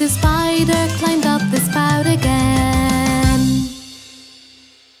wincy spider climbed up the spout again.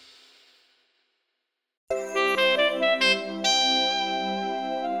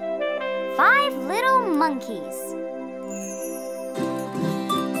 Five little monkeys.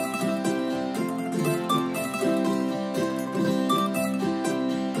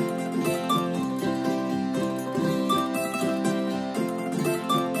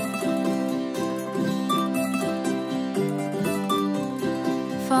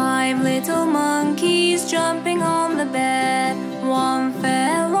 Five little monkeys jumping on the bed. One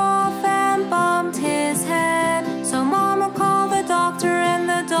fell off and bumped his head. So Mama called the doctor and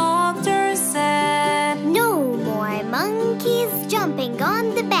the doctor said, No more monkeys jumping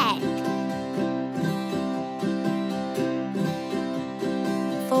on the bed.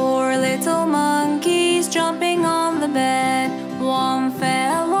 Four little monkeys jumping on the bed. One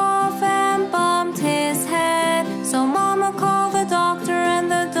fell off and bumped his head. So Mama called the doctor and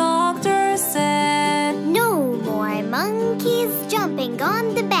the doctor said, No more monkeys jumping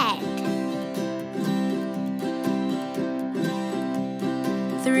on the bed.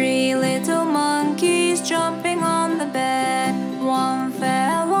 Three little monkeys jumping on the bed. One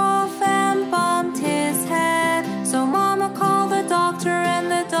fell off and bumped his head. So Mama called the doctor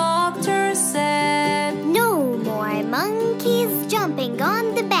and the doctor said, No more monkeys jumping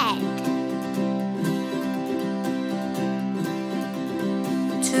on the bed.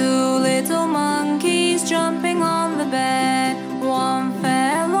 Two little monkeys jumping on the bed. One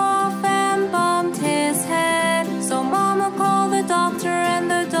fell off and bumped his head. So Mama called the doctor and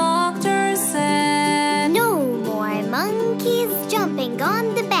the doctor said, No more monkeys jumping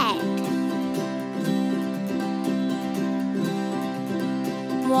on the bed.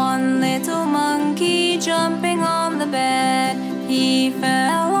 One little monkey jumping on the bed. He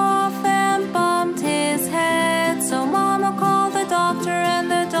fell off and bumped his head. So Mama called the doctor and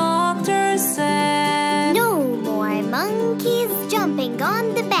the doctor said, No more monkeys jumping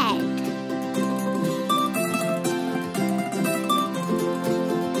on the bed.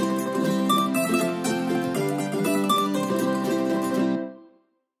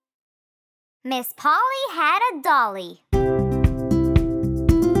 Miss Polly had a dolly.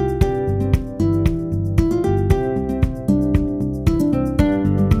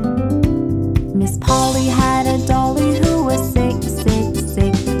 Miss Polly had a dolly who was sick, sick,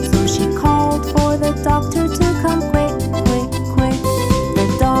 sick. So she called for the doctor to come quick, quick, quick. The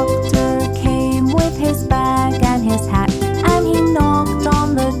doctor came with his bag and his hat, and he knocked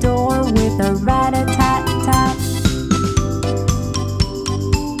on the door with a rat-a-tat-tat.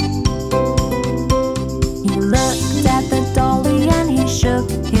 He looked at the dolly and he shook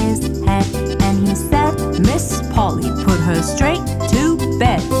his head, and he said, Miss Polly, put her straight to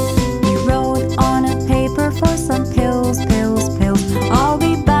bed. On a paper for some pills, pills, pills. I'll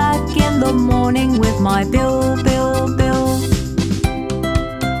be back in the morning with my bill, bill, bill.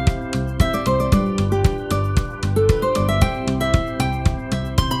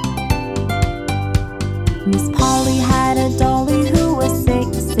 Miss Polly had a dolly who was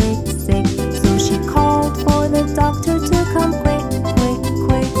sick, sick, sick. So she called for the doctor to come quick, quick,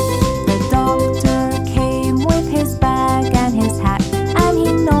 quick. The doctor came with his bag and his hat, and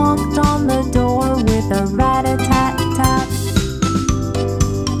he knocked on the door with a rat-a-tat-tat.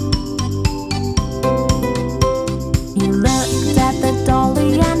 He looked at the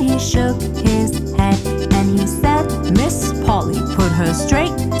dolly and he shook his head, and he said, Miss Polly, put her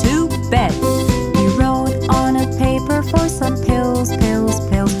straight to bed. He wrote on a paper for some pills, pills,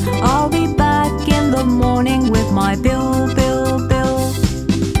 pills. I'll be back in the morning with my bill, bill, bill.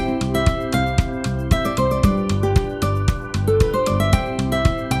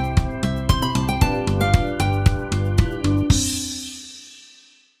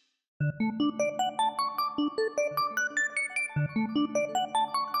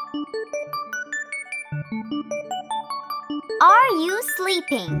 Are you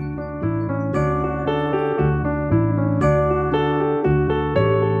sleeping?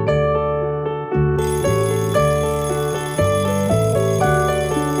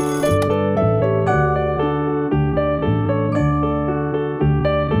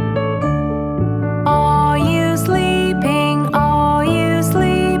 Are you sleeping? Are you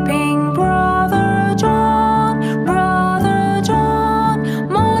sleeping, brother?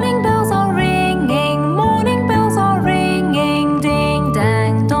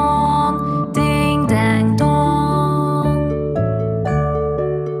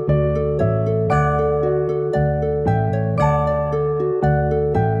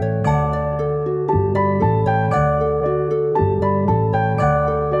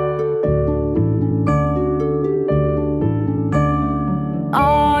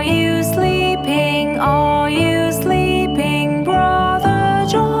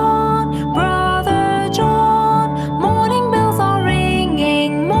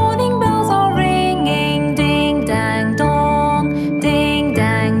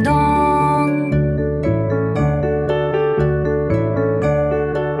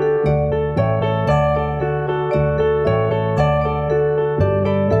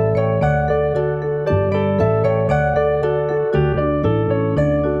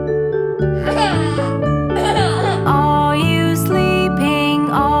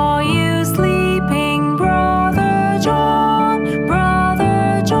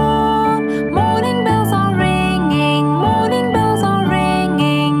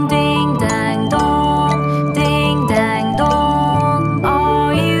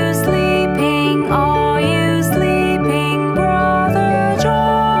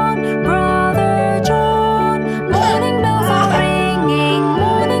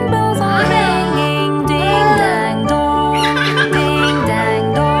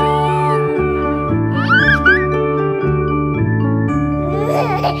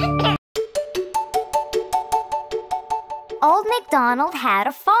 had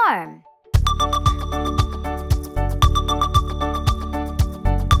a farm.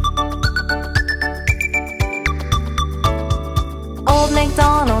 Old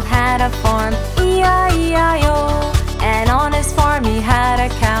MacDonald had a farm, E-I-E-I-O. And on his farm he had a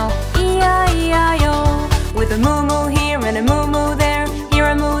cow, E-I-E-I-O. With a moo-moo here and a moo-moo there, here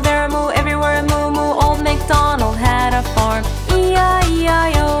a moo, there a moo, everywhere a moo-moo. Old MacDonald had a farm,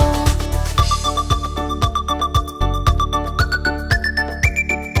 E-I-E-I-O.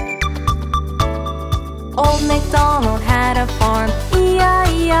 Old MacDonald had a farm,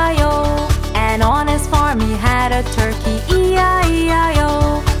 E-I-E-I-O. And on his farm he had a turkey,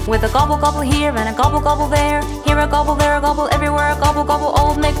 E-I-E-I-O. With a gobble gobble here and a gobble gobble there, here a gobble, there a gobble, everywhere a gobble gobble.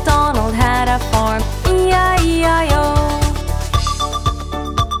 Old MacDonald had a farm, E-I-E-I-O.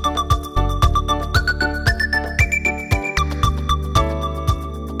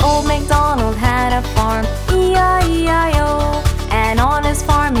 Old MacDonald had a farm, E-I-E-I-O. And on his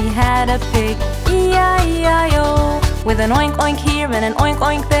farm he had a pig, E-I-E-I-O. With an oink oink here and an oink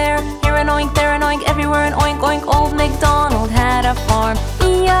oink there, here an oink, there an oink, everywhere an oink oink. Old MacDonald had a farm,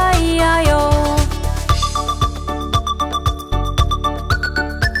 E-I-E-I-O.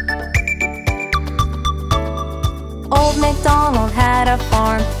 Old MacDonald had a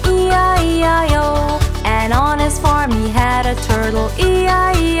farm, E-I-E-I-O. And on his farm he had a turtle,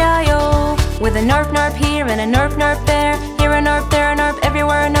 E-I-E-I-O. With a nerp nerp here and a nerp nerp there, here a nerp, there a nerp,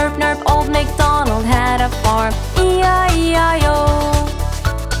 everywhere a nerp nerp. Old MacDonald had a farm, E-I-E-I-O.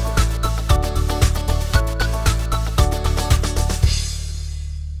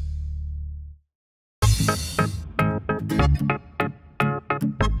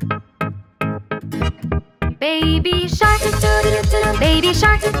 Baby shark, baby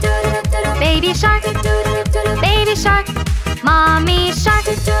shark, baby shark, baby shark. Mommy shark,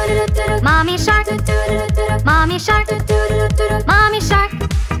 mommy shark, mommy shark, mommy shark.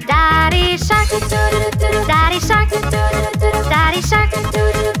 Daddy shark, daddy shark, daddy shark,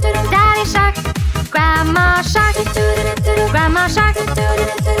 daddy shark. Grandma shark, grandma shark,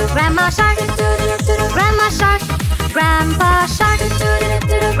 grandma shark, grandma shark. Grandpa shark,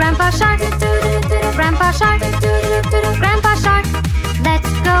 grandpa shark, grandpa shark, grandpa shark. Let's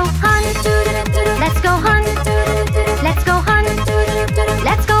go hunt, let's go hunt, let's go hunt,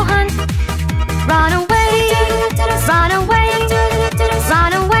 let's go hunt. Run away, run away,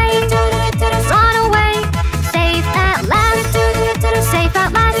 run away, run away. Safe at last, safe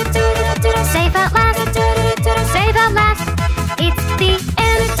at last, safe at last, safe at last. It's the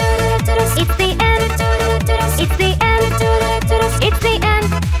end, it's the end, it's the end, it's the end,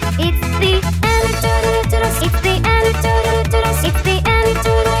 it's the end, it's the end, it's the end,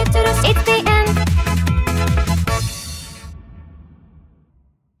 it's the end.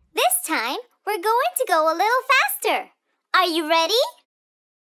 This time, we're going to go a little faster. Are you ready?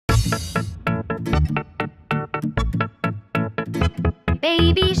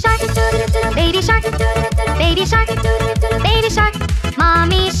 Baby shark, baby shark, baby shark, baby shark.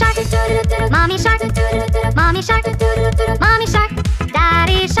 Mommy shark, mommy shark, mommy shark, mommy shark.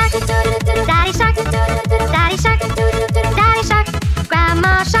 Daddy shark, daddy shark, daddy shark, daddy shark.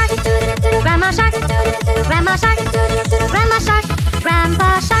 Grandma shark, grandma shark, grandma shark, grandma shark.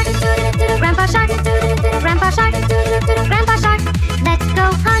 Grandpa shark, grandpa shark, grandpa shark, grandpa shark. Let's go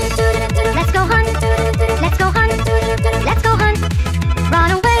hunt, let's go hunt, let's go hunt, let's go hunt.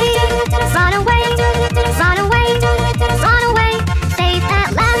 Run away, run away, run away, run away. Safe at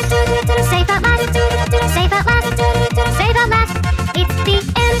last, safe at last, safe at last, safe at last. It's the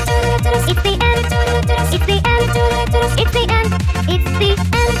end, it's the end, it's the end, it's the end, it's the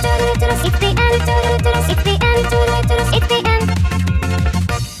end, it's the end, it's the end, it's the end.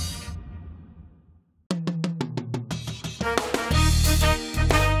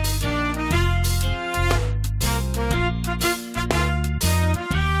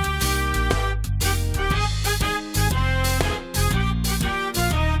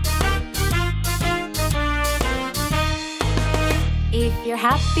 If you're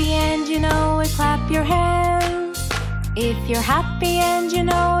happy and you know it, clap your hands. If you're happy and you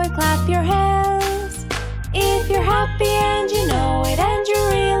know it, clap your hands. If you're happy and you know it, and you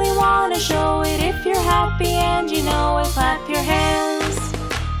really want to show it. If you're happy and you know it, clap your hands.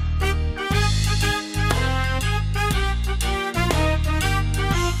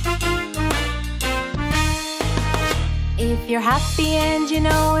 If you're happy and you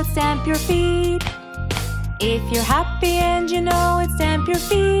know it, stamp your feet. If you're happy and you know it, stamp your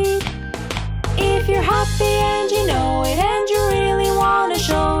feet. If you're happy and you know it, and you really want to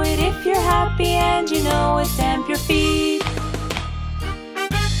show it. If you're happy and you know it, stamp your feet.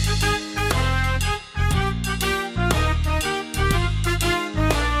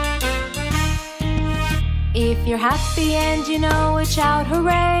 If you're happy and you know it, shout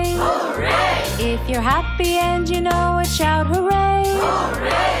hooray! Hooray! If you're happy and you know it, shout hooray!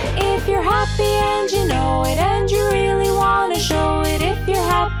 Hooray! If you're happy and you know it and you really wanna show it, if you're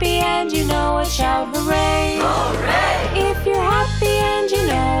happy and you know it, shout hooray! Hooray! If you're happy and you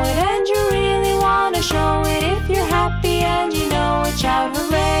know it and you really wanna show it, if you're happy and you know it, shout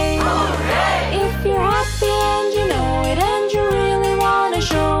hooray! Hooray! If you're happy and you know it and you really wanna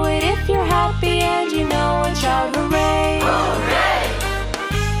show it, if you're happy and you know it, shout hooray! Hooray!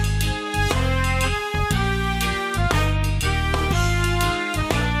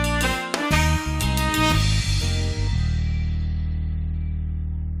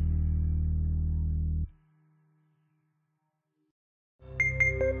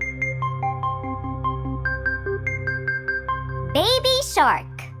 Baby shark.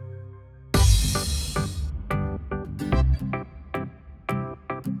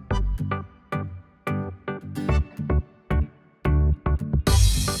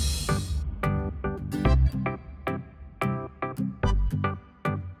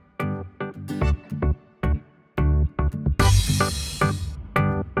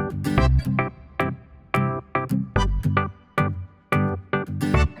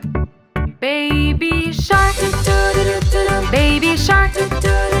 Baby shark, baby shark,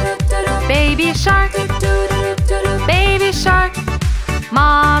 baby shark, baby shark,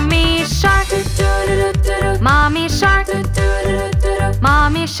 mommy shark, mommy shark,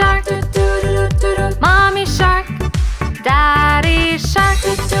 mommy shark, mommy shark, daddy shark,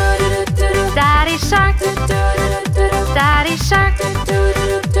 daddy shark, daddy shark,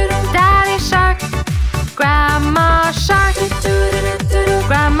 daddy shark, grandma shark,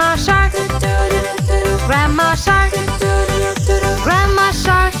 grandma shark, grandma shark, grandma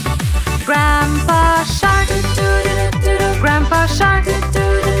shark, grandpa shark, grandpa shark,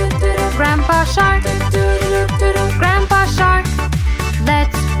 grandpa shark, grandpa shark.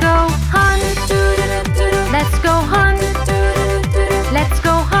 Let's go hunt, let's go hunt, let's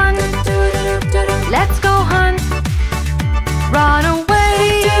go hunt, let's go hunt. Run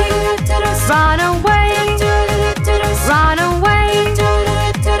away, run away, run away,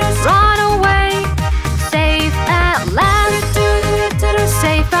 run away. Safe at last,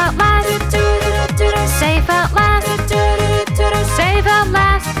 safe at last, safe at last, safe at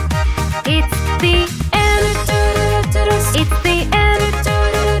last. It's the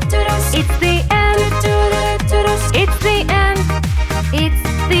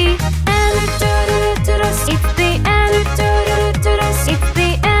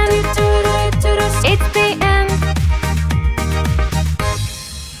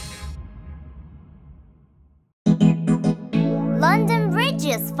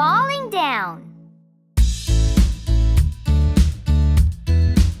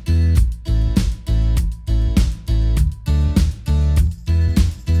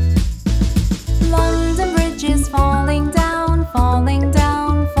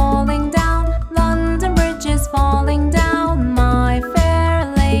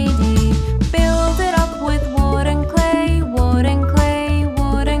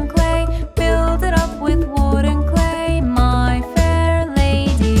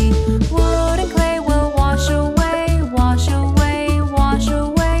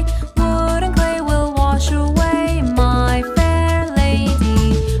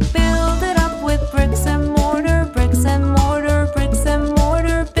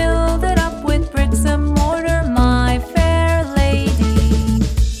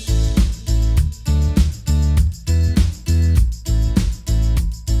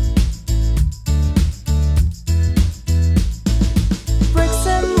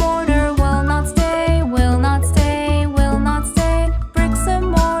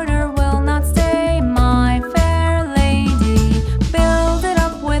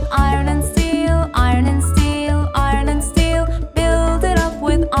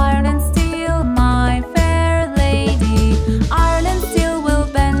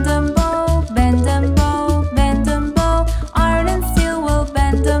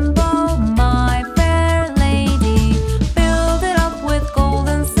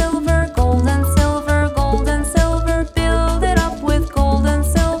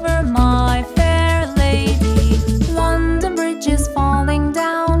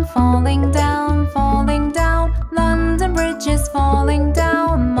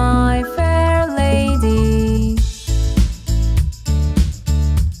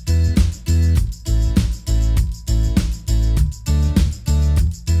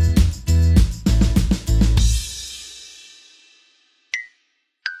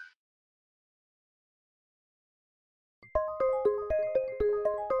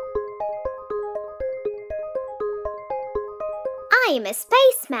I'm a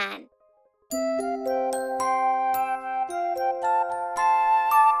spaceman.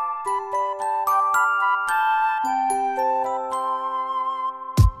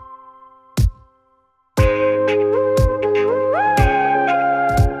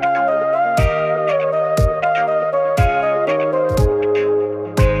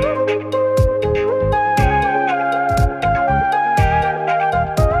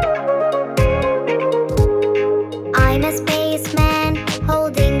 I'm a spaceman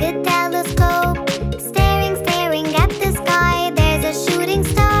holding a telescope, staring, staring at the sky. There's a shooting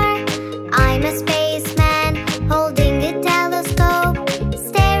star. I'm a spaceman holding a telescope,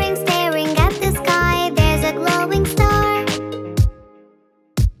 staring, staring at the sky. There's a glowing star.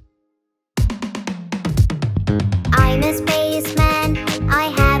 I'm a spaceman. I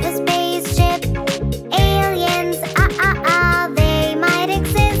have a spaceship. Aliens, they might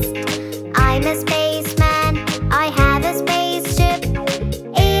exist. I'm a spaceman. I have a spaceship.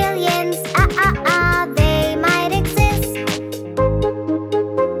 Aliens, they might exist.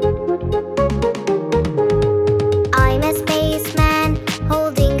 I'm a spaceman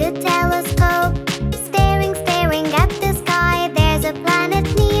holding a telescope, staring, staring at the sky. There's a planet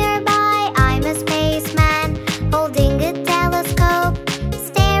nearby. I'm a spaceman holding a telescope,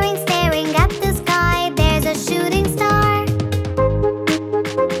 staring, staring at the sky. There's a shooting star.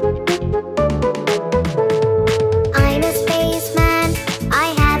 I'm a spaceman.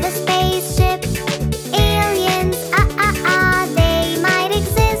 I have a spaceship. Aliens, they might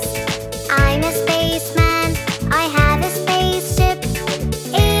exist. I'm a spaceman. I have a spaceship.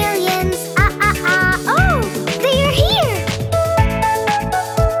 Aliens, oh, they are here.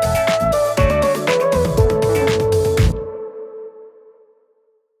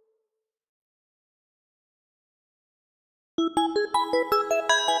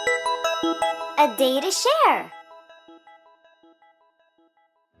 A day to share.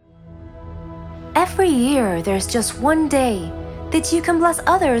 Every year, there's just one day that you can bless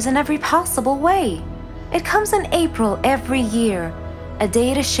others in every possible way. It comes in April every year. A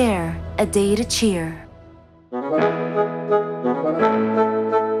day to share, a day to cheer.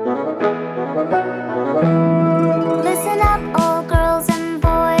 Listen up, all girls and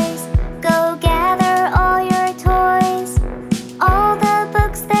boys. Go gather all your toys. All the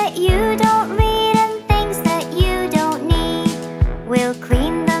books that you don't read and things that you don't need. We'll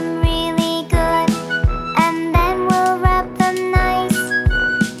clean them really good and then we'll wrap them nice.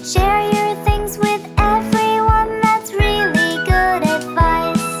 Share your things with everyone. That's really good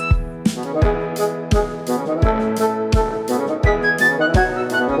advice.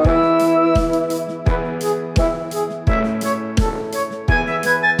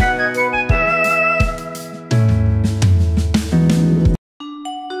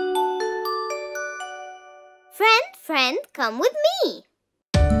 Friend, friend, come with me.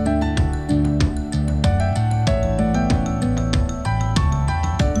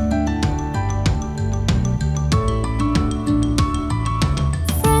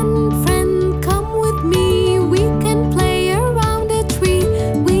 Friend, friend, come with me. We can play around a tree.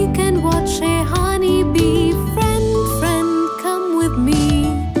 We can watch a honeybee. Friend, friend, come with me.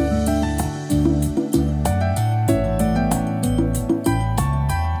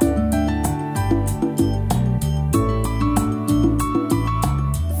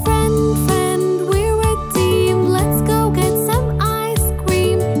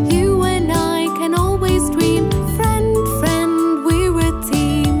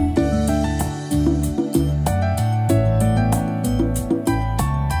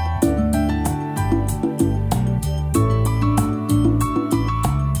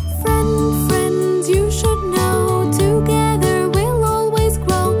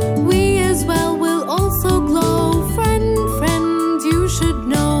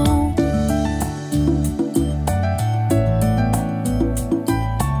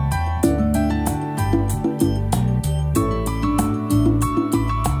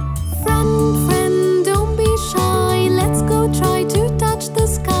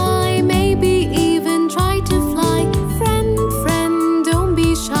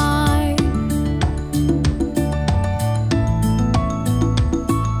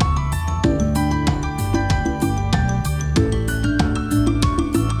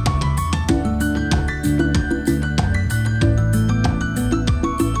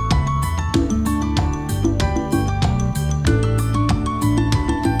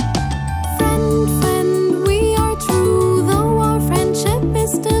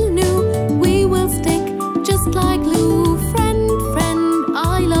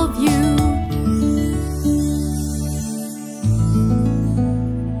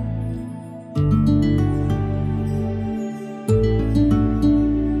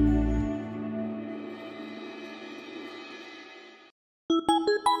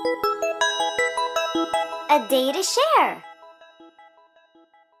 to share.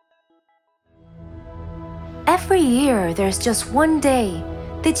 Every year, there's just one day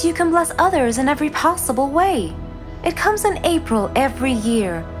that you can bless others in every possible way. It comes in April every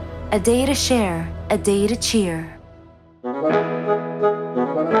year, a day to share, a day to cheer.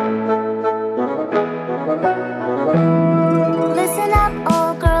 Listen up,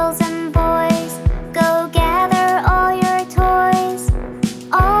 all girls and boys. Go gather all your toys.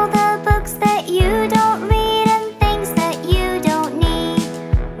 All the books that you don't read and things that you don't need.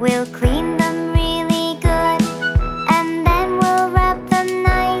 We'll clean them really good and then we'll wrap them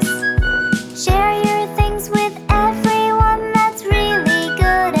nice. Share your things with everyone, that's really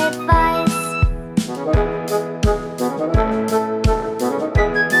good advice.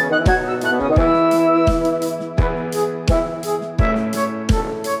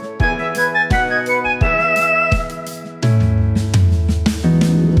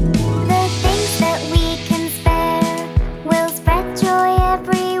 The things that we can spare will spread joy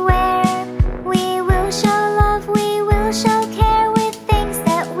everywhere. We will show love, we will show care with things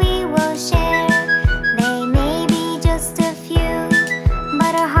that we will share. They may be just a few,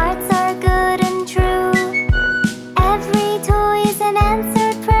 but our hearts are good and true. Every toy is an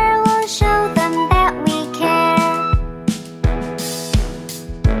answered prayer, we'll show them that we care.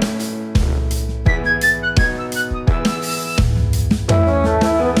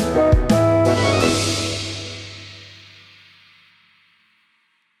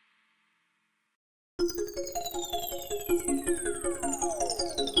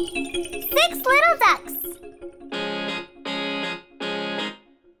 6 little ducks.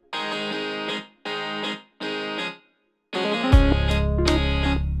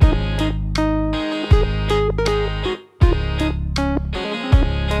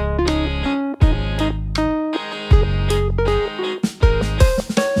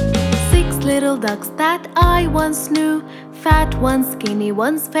 Six little ducks that I once knew. Fat, one skinny,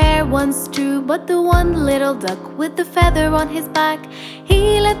 one's fair, one's true. But the one little duck with the feather on his back,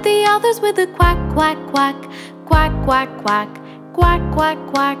 he led the others with a quack, quack, quack. Quack, quack, quack. Quack, quack,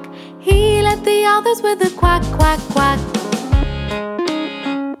 quack. He led the others with a quack, quack, quack.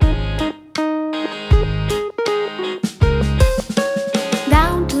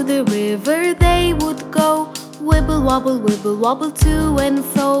 Down to the river they would go. Wibble wobble to and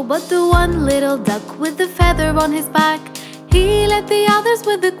fro. But the one little duck with the feather on his back, he led the others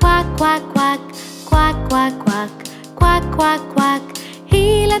with a quack, quack, quack. Quack, quack, quack. Quack, quack, quack.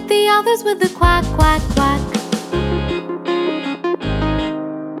 He led the others with a quack, quack, quack.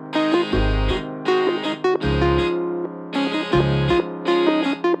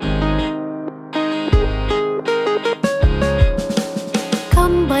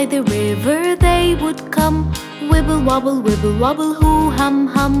 Come by the river they would come. Wibble wobble, hoo hum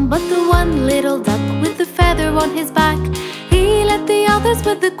hum. But the one little duck with the feather on his back, he led the others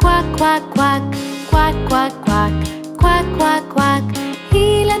with the quack, quack, quack. Quack, quack, quack. Quack, quack, quack.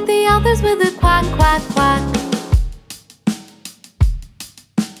 He led the others with a quack, quack, quack.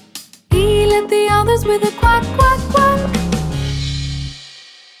 He led the others with a quack, quack, quack.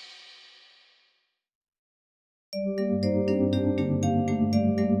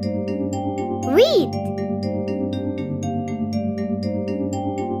 Read.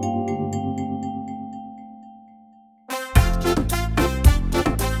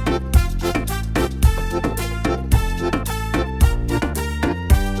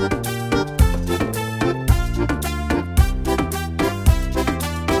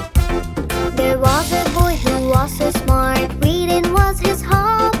 There was a boy who was so smart, reading was his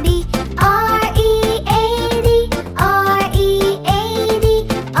hobby. R-E-A-D, R-E-A-D,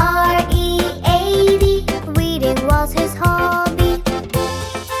 R-E-A-D.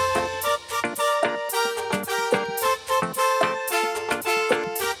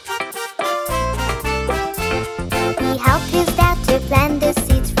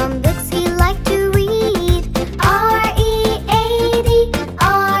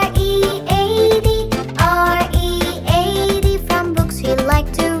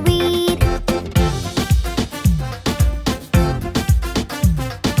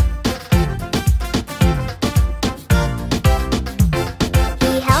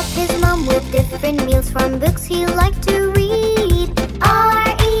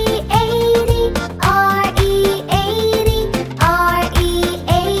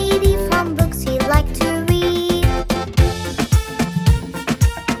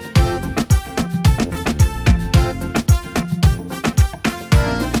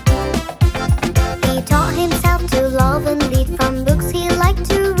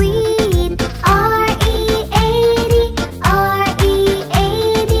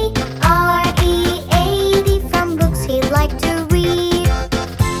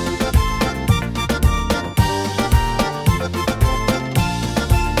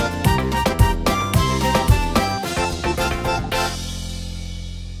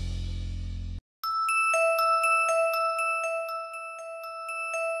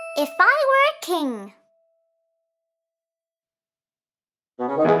 If I were a king.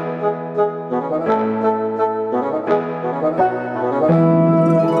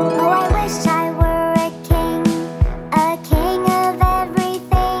 Oh, I wish I were a king of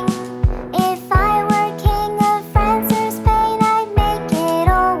everything. If I were king of France or Spain, I'd make it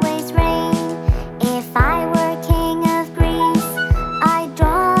always rain. If I were king of Greece, I'd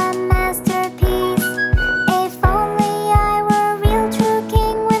draw a masterpiece. If only I were a real true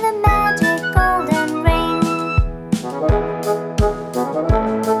king with a magic golden ring.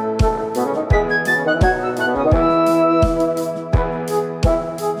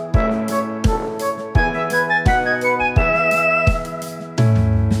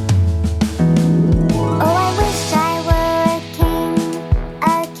 Oh, I wish I were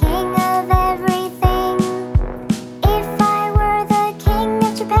a king of everything. If I were the king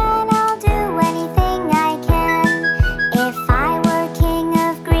of Japan, I'll do anything I can. If I were king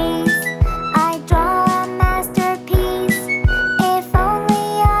of Greece, I'd draw a masterpiece. If only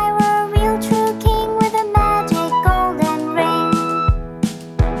I were a real true king with a magic golden ring.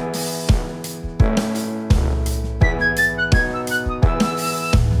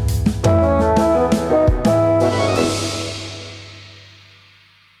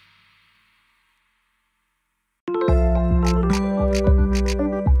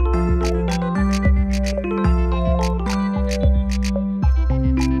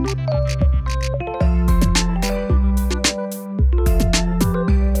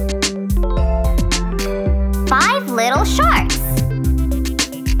 Five little sharks.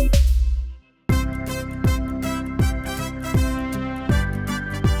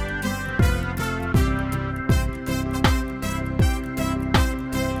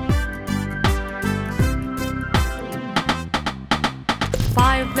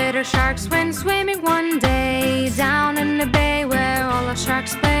 Five little sharks went swimming one day down in the bay where all the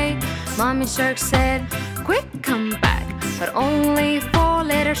sharks play. Mommy shark said, "Quick, come back." But only four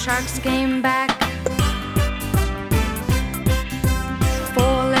little sharks came back.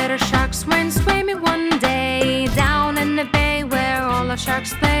 Four little sharks went swimming one day down in the bay where all the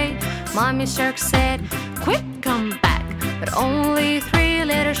sharks play. Mommy shark said, "Quick, come back." But only three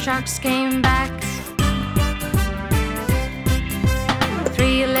little sharks came back.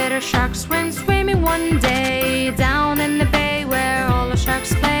 Three little sharks went swimming one day down in the bay where all the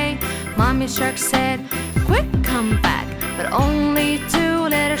sharks play. Mommy shark said, "Quick, come back." But only two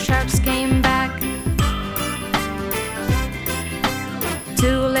little sharks came back.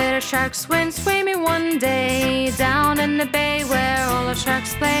 Two little sharks went swimming one day down in the bay where all the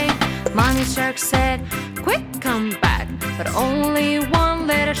sharks play. Mommy shark said, "Quick, come back." But only one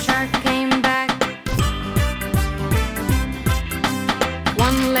little shark came back.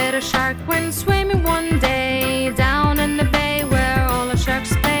 One little shark went swimming one day down in the bay where all the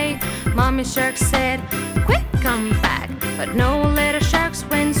sharks play. Mommy shark said, "Quick, come back." But no little sharks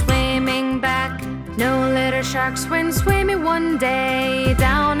went swimming back. No little sharks went swimming one day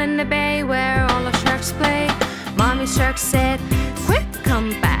down in the bay where all the sharks play. Mommy shark said, "Quick, come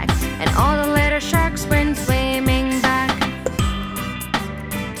back." And all the little sharks went swimming back.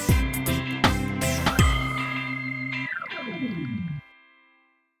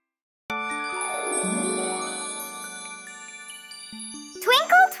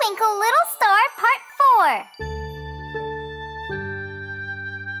 Twinkle, Twinkle, Little Star, Part 4.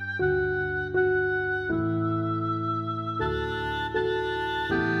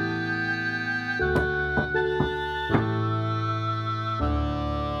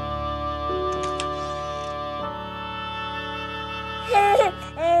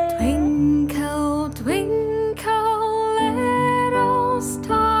 Twinkle, twinkle, little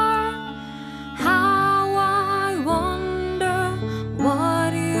star, how I wonder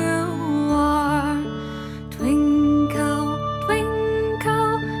what you are.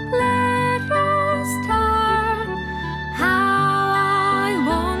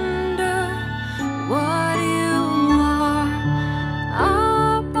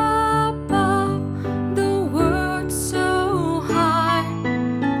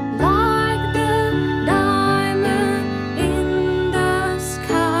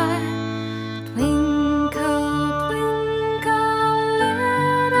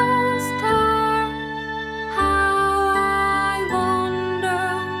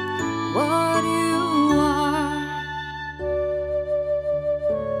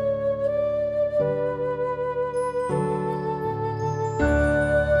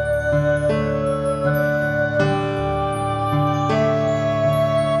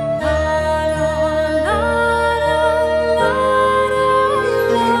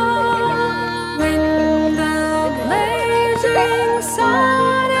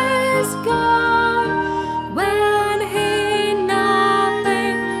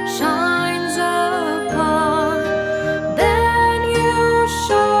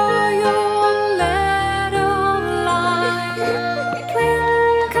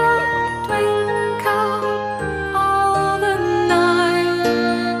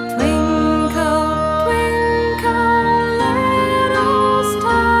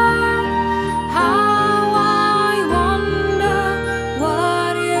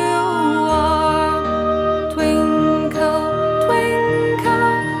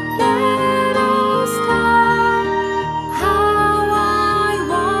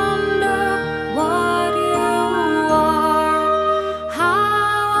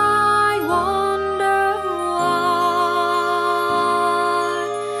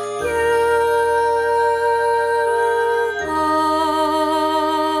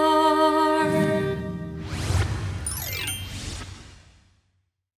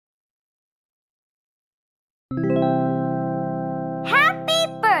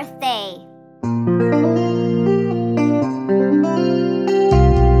 Happy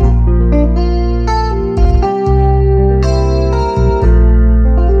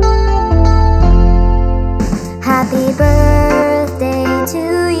birthday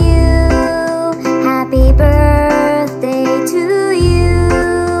to you. Happy birthday to you.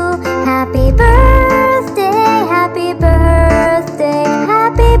 Happy birthday, happy birthday,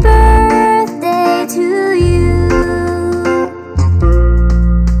 happy birthday to you.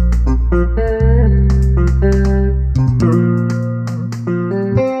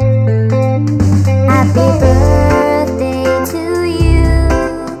 Happy birthday to you.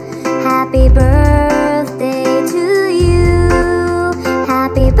 Happy birthday to you.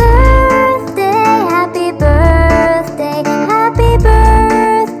 Happy birthday, happy birthday, happy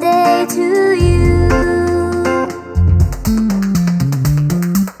birthday to you.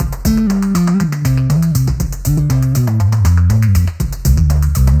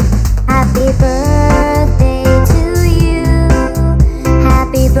 Happy birthday to you.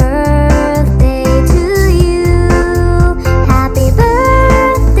 Happy birthday to you. Happy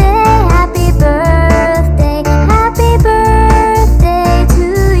birthday, happy birthday, happy birthday to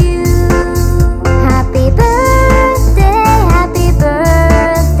you. Happy birthday, happy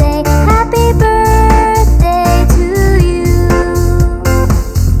birthday, happy birthday to you.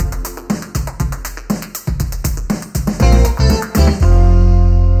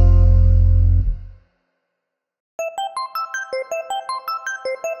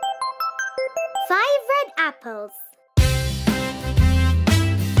 5 red apples.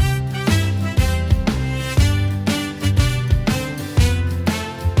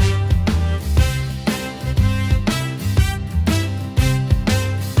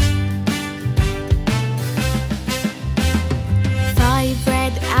 Five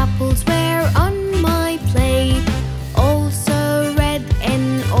red apples were on my plate, also red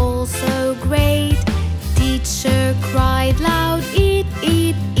and also great. Teacher cried loud, eat,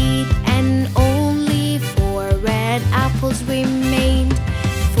 eat, eat, and only 4 red apples remained.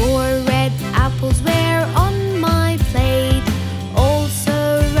 4 red apples were on my plate,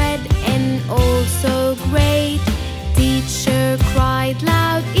 also red and also great. Teacher cried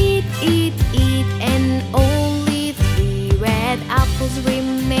loud, eat, eat, eat, and only 3 red apples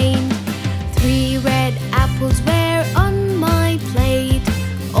remained. 3 red apples were on my plate,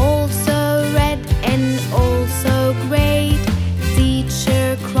 also red and also great.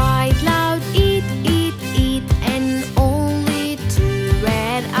 Teacher cried loud, eat, eat, eat, and only 2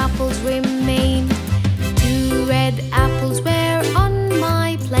 red apples remained. 2 red apples were on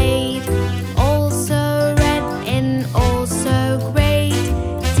my plate, also red and also great.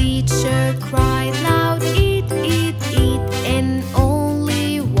 Teacher cried loud, eat, eat, eat, and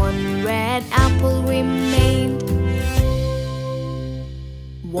only 1 red apple remained.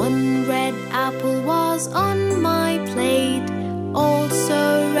 1 red apple was on my plate,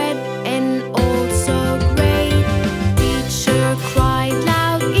 also red and also great. Teacher cried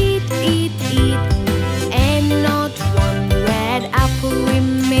loud, eat, eat, eat, and not 1 red apple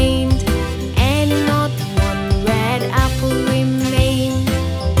remained. And not 1 red apple remained.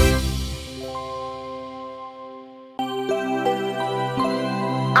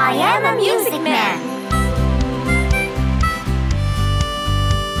 I am a music man.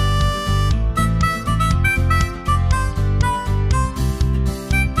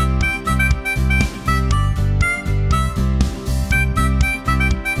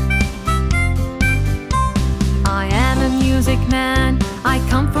 I am a music man. I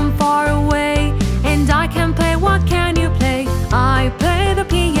come from far away, and I can play. What can you play? I play the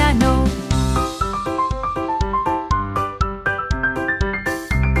piano.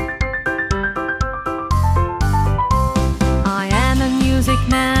 I am a music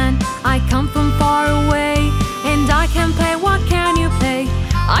man. I come from far away, and I can play. What can you play?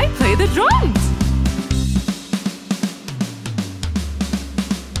 I play the drums.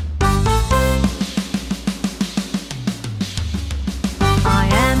 I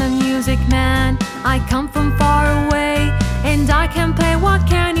am a music man. I come from far away, and I can play. What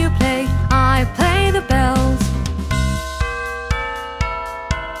can you play? I play the bells.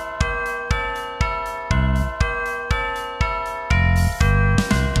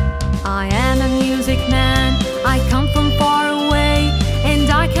 I am a music man. I come from far away, and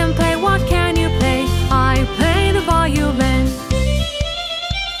I can play. What can you play? I play the violin.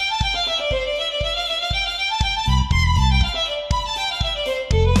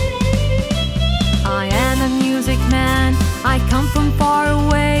 I am a music man. I come from far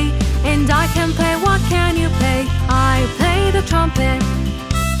away,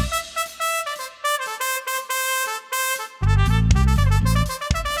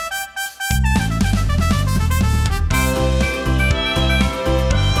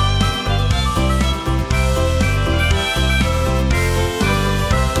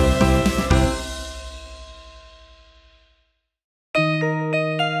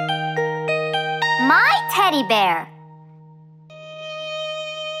 teddy bear.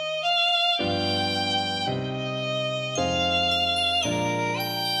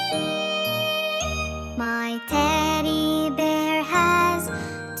 My teddy bear has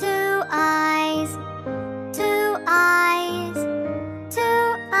two eyes, two eyes,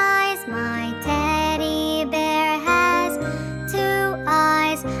 two eyes. My teddy bear has two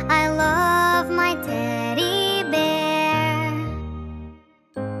eyes. I love my teddy bear.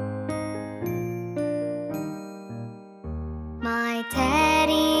 My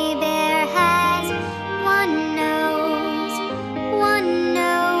teddy bear has one nose, one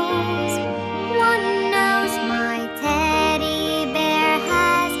nose, one nose. My teddy bear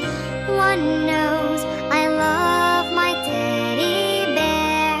has one nose. I love my teddy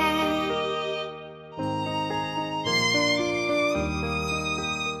bear.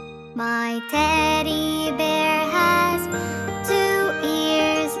 My teddy bear has two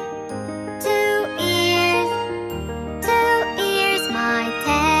ears, two ears, two ears. My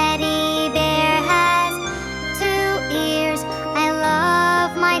teddy bear has two ears. I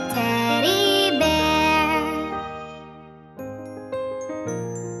love my teddy bear.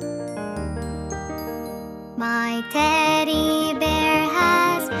 My teddy bear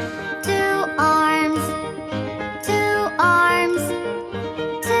has two arms, two arms,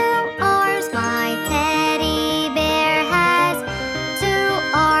 two arms. My teddy bear has two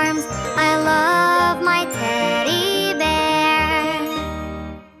arms. I love my teddy bear.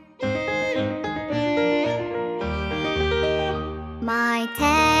 My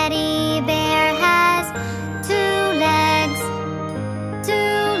teddy bear has two legs,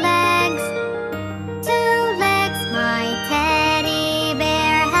 two legs, two legs. My teddy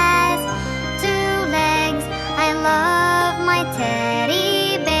bear has two legs. I love my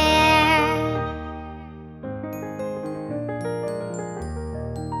teddy bear.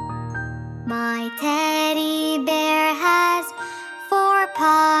 My teddy bear has four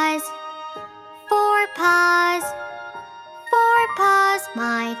paws, four paws, four paws.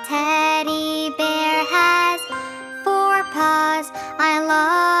 My teddy bear has four paws. I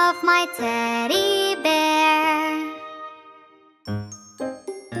love my teddy bear.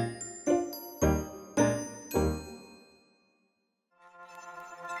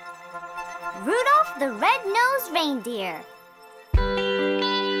 Rudolph the Red-Nosed Reindeer.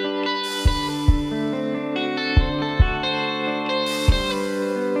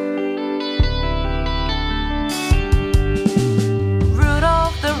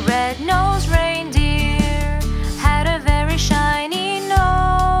 Rudolph the red-nosed reindeer had a very shiny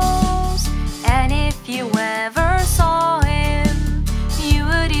nose, and if you ever saw him, you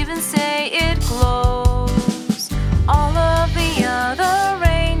would even say it glows. All of the other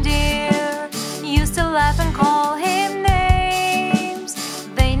reindeer used to laugh and call him names.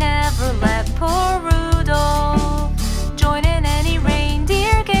 They never let poor Rudolph join in any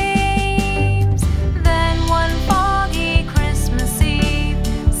reindeer games. Then one foggy Christmas Eve,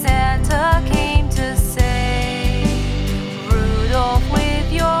 Santa came to say, Rudolph,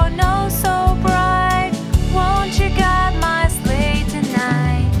 with your nose so bright, won't you guide my sleigh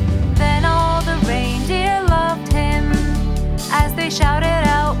tonight? Then all the reindeer loved him as they shouted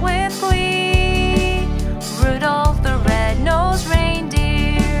out with glee, Rudolph the red-nosed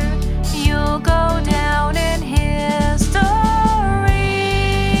reindeer, you'll go down in history.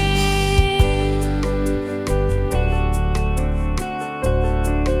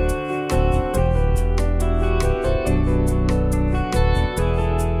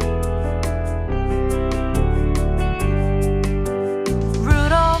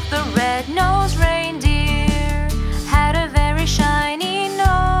 Rudolph the red-nosed reindeer had a very shiny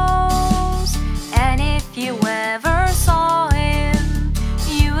nose, and if you ever saw him,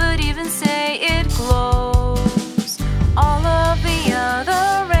 you would even say it glows. All of the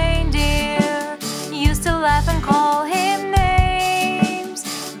other reindeer used to laugh and call him names.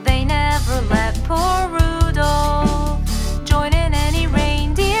 They never let poor Rudolph join in any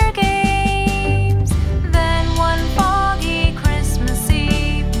reindeer games. Then one foggy Christmas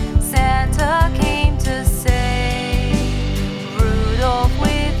Eve, Santa came to say, Rudolph,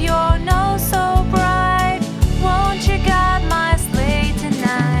 with your nose so bright, won't you guide my sleigh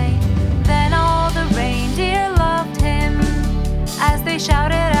tonight? Then all the reindeer loved him as they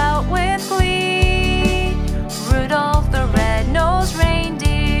shouted out with glee, Rudolph the red-nosed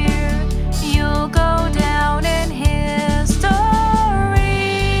reindeer, you'll go down in history.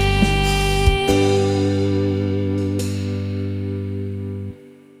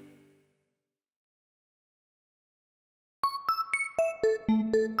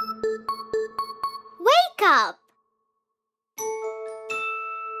 Wake up!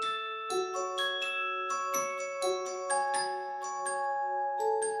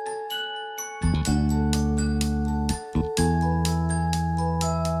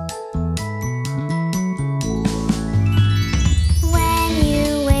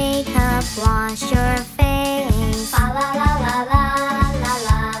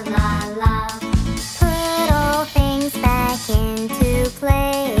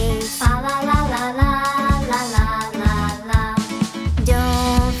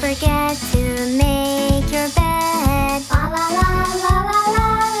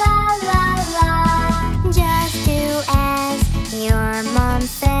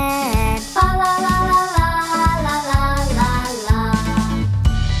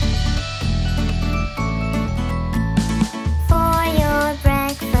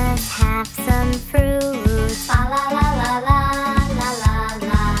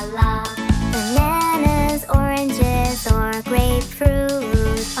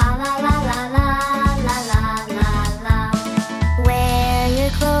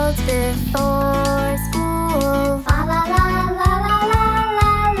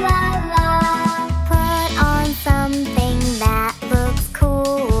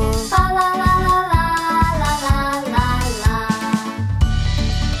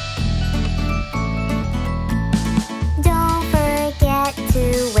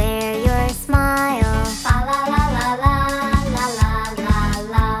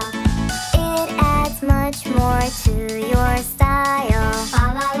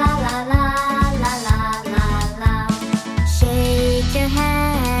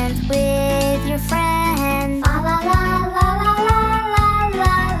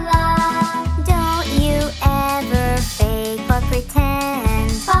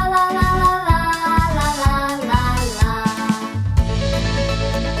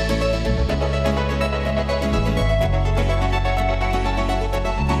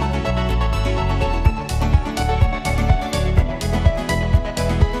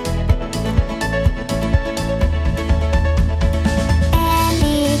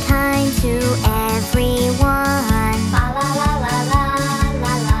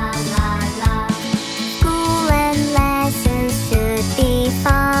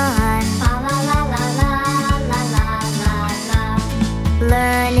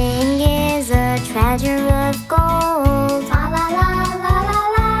 badger of gold. La la la la la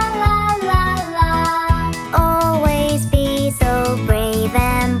la la la la. Always be so brave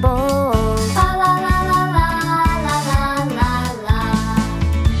and bold. La la la la la la la la la.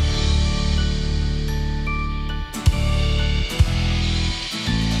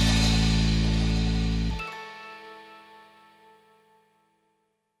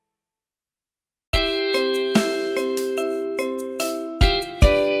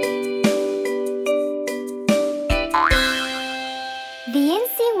 The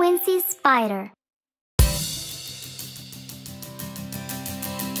Incy-Wincy Spider.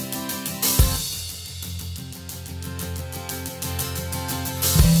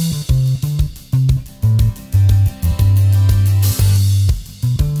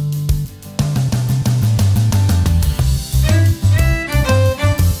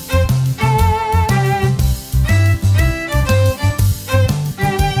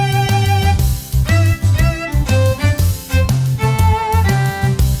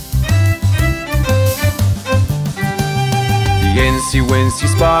 Incy-Wincy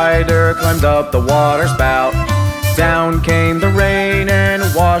Spider climbed up the water spout. Down came the rain and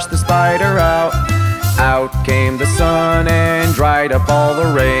washed the spider out. Out came the sun and dried up all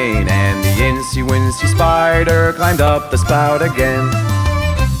the rain. And the Incy-Wincy Spider climbed up the spout again.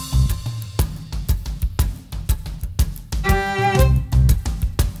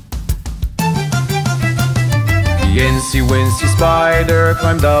 The Incy-Wincy Spider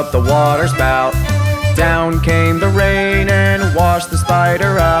climbed up the water spout. Down came the rain and washed the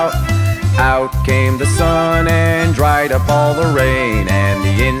spider out. Out came the sun and dried up all the rain. And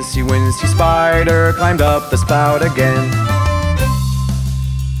the Incy-Wincy Spider climbed up the spout again.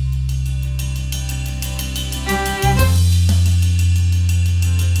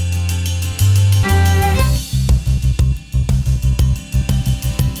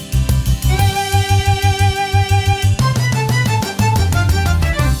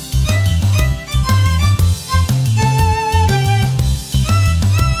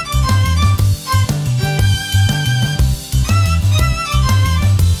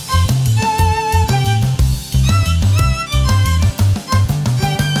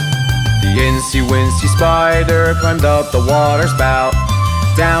 Incy-Wincy Spider climbed up the water spout.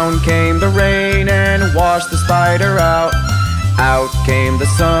 Down came the rain and washed the spider out. Out came the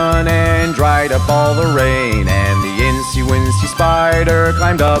sun and dried up all the rain. And the Incy-Wincy Spider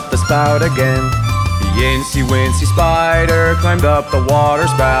climbed up the spout again. The Incy-Wincy Spider climbed up the water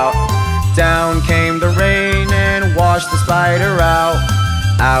spout. Down came the rain and washed the spider out.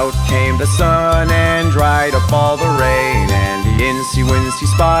 Out came the sun and dried up all the rain. And the Incy-Wincy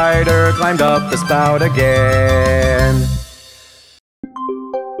Spider climbed up the spout again.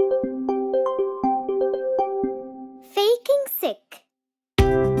 Faking sick.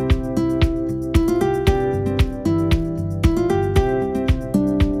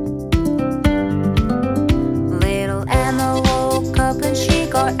 Little Emma woke up and she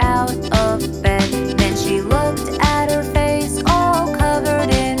got out of bed. Then she looked at her face all covered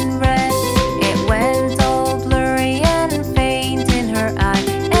in red. It went all blurry and faint in her eye,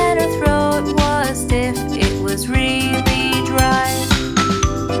 and her throat was stiff, it was really dry.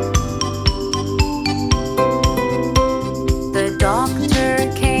 The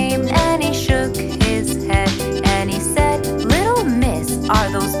doctor came and he shook his head, and he said, "Little miss, are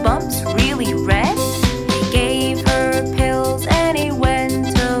those bumps really red?" He gave her pills and he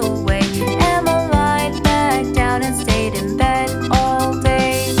went away. Emma lied back down and stayed in bed all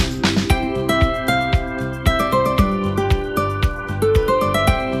day.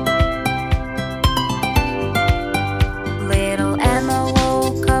 Little Emma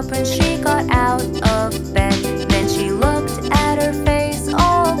woke up and she got out of bed. Then she looked at her face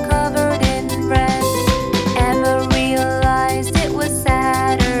all covered in red. Emma realized it was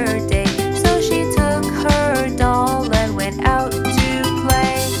Saturday, so she took her doll and went out to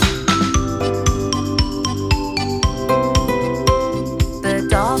play. The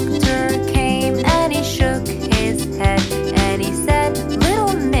doctor came and he shook his head, and he said,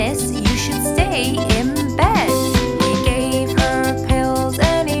 "Little miss, you should stay in bed." He gave her pills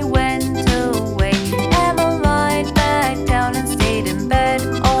and he went away. Emma lied back down and stayed in bed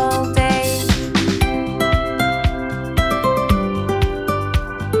all day.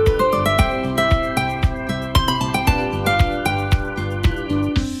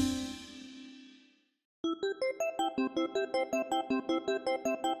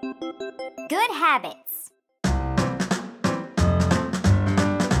 Good habits.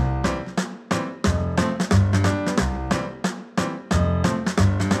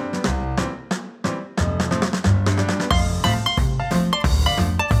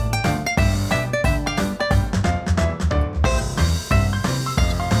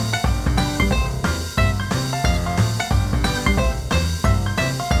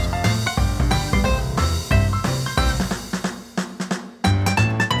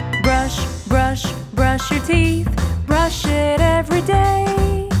 teeth, brush it every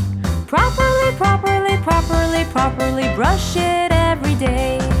day. Properly, properly, properly, properly brush it every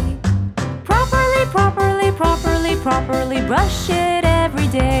day. Properly, properly, properly, properly brush it every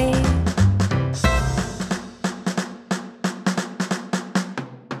day.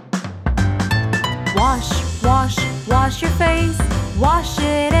 Wash, wash, wash your face, wash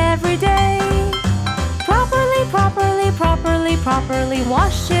it every day. Properly, properly, properly, properly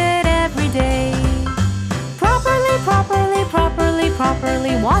wash it every day. Properly, properly, properly,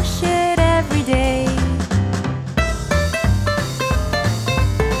 properly wash it every day.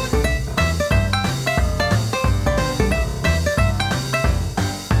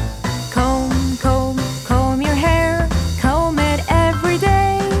 Comb, comb, comb your hair, comb it every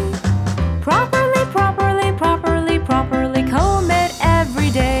day. Properly, properly, properly, properly comb it every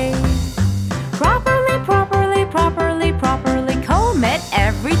day. Properly, properly, properly, properly comb it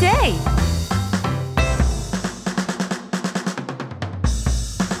every day.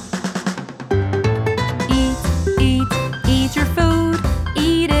 Eat your food,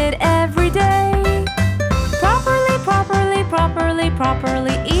 eat it every day. Properly, properly, properly,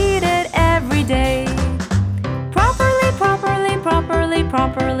 properly eat it every day. Properly, properly, properly,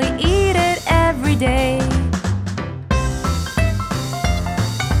 properly eat it every day.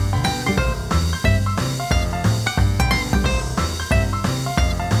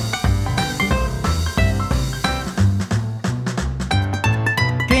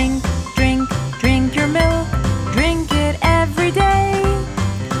 Drink, drink, drink your milk, drink it every day.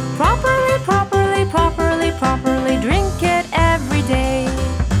 Properly, properly, properly, properly drink it every day.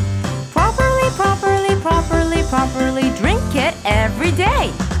 Properly, properly, properly, properly drink it every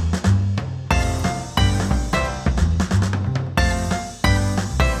day.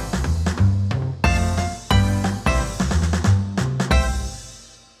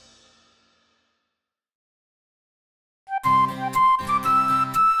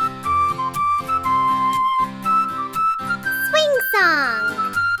 Swing song.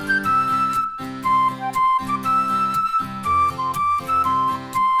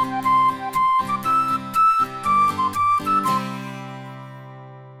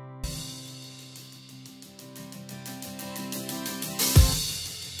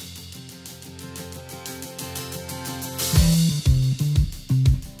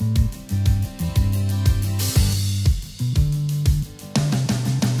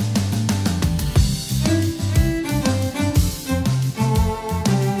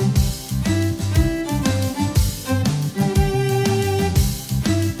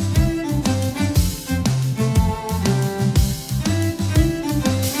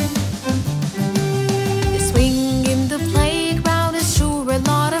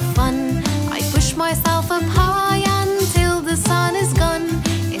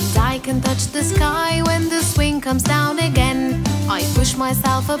 Touch the sky when the swing comes down again. I push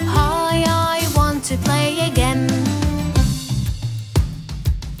myself up high, I want to play again.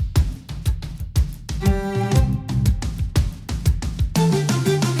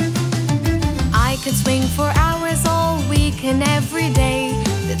 I could swing for hours all week and every day.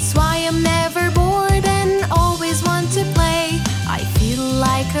 That's why I'm never bored and always want to play. I feel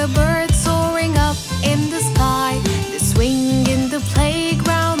like a bird soaring up in the sky. The swing in the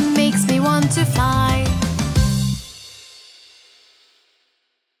playground makes me want to fly.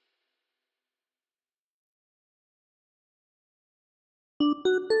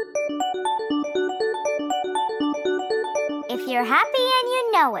 If you're happy and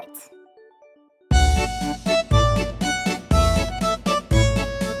you know it.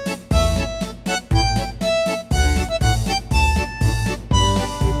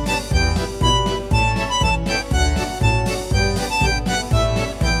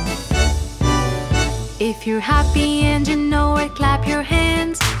 If you're happy and you know it, clap your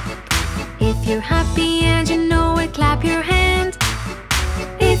hands. If you're happy and you know it, clap your hands.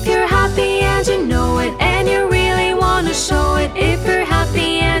 If you're happy and you know it, and you really want to show it. If you're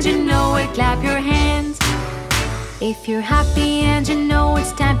happy and you know it, clap your hands. If you're happy and you know it,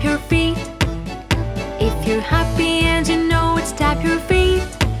 stamp your feet. If you're happy and you know it, tap your feet.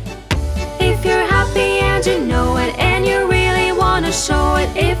 If you're happy and you know it, and you really want to show it.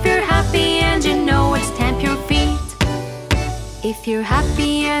 If you're happy and you know it, stamp your feet. If you're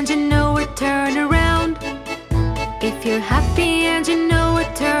happy and you know it, turn around. If you're happy and you know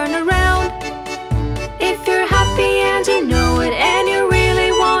it, turn around. If you're happy and you know it, and you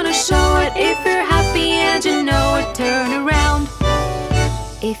really want to show it. If you're happy and you know it, turn around.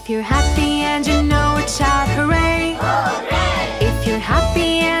 If you're happy and you know it, shout hooray! Hooray! If you're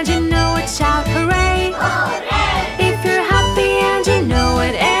happy and you know it, shout hooray! Hooray! If you're happy and you know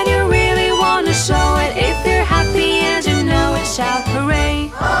it, and you really want to show it. If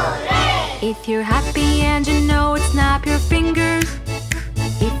If you're happy and you know it, snap your fingers.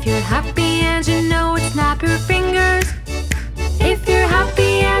 If you're happy and you know it, snap your fingers. If you're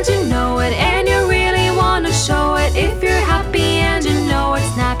happy and you know it, and you really want to show it. If you're happy and you know it,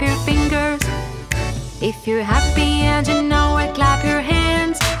 snap your fingers. If you're happy and you know it, clap your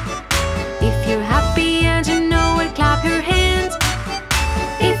hands. If you're happy and you know it, clap your hands.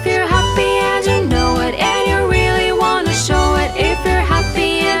 If you're happy and you know it, and you really want to show it. If you're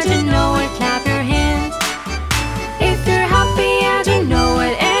happy and you know it, clap your hands. If you're happy and you know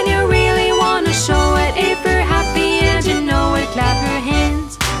it, and you really want to show it. If you're happy and you know it, clap your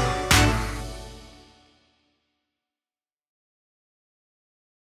hands.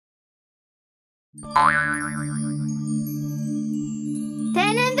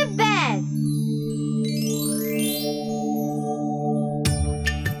 Ten in the bed.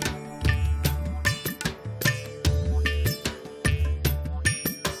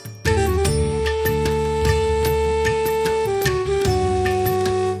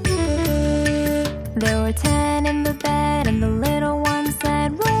 There were 10 in the bed, and the little one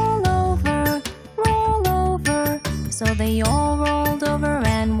said, roll over, roll over. So they all rolled over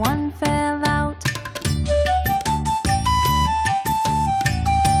and one fell out.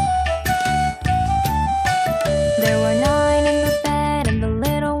 There were 9 in the bed, and the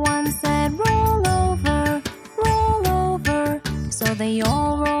little one said, roll over, roll over. So they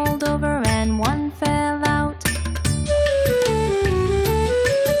all rolled over and one fell out.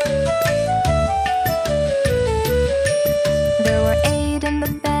 There were 8 in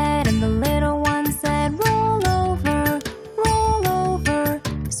the bed, and the little one said, roll over, roll over.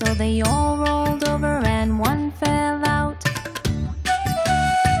 So they all rolled over and one fell out.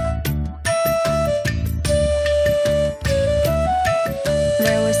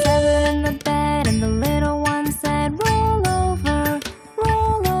 There were 7 in the bed, and the little one said, roll over,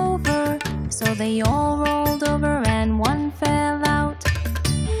 roll over. So they all rolled over and one fell out.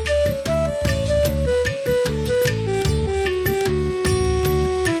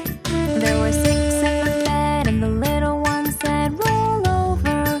 There were 6 in the bed, and the little one said, roll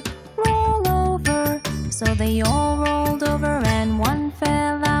over, roll over. So they all rolled over and one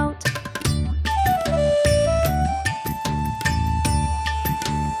fell out.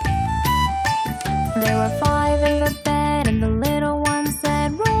 There were 5 in the bed, and the little one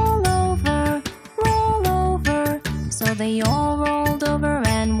said, roll over, roll over. So they all rolled over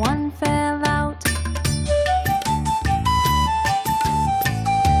and one fell out.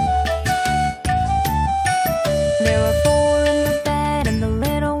 There were 4 in the bed, and the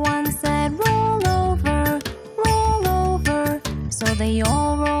little one said, roll over, roll over. So they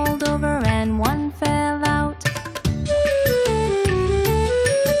all rolled over and one fell out.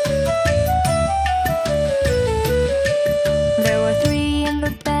 There were 3 in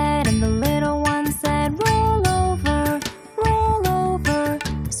the bed, and the little one said, roll over, roll over.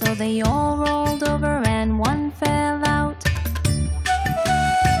 So they all rolled over and one fell out.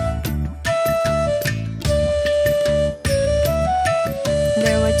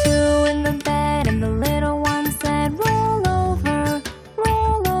 There were 2 in the bed, and the little one said, roll over,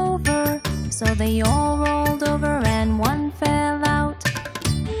 roll over. So they all rolled over and one fell out.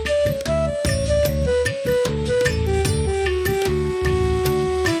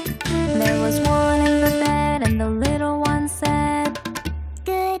 There was 1 in the bed, and the little one said,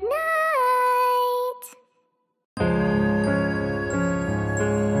 Good night.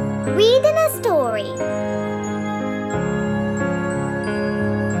 Reading a story.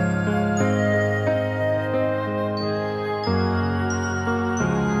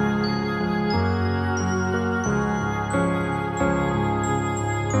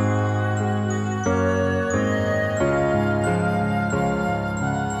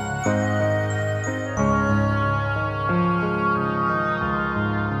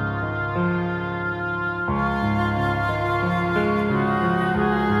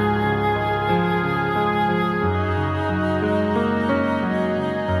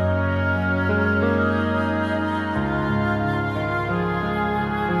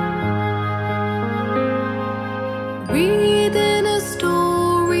 Reading a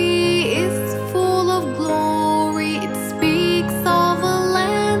story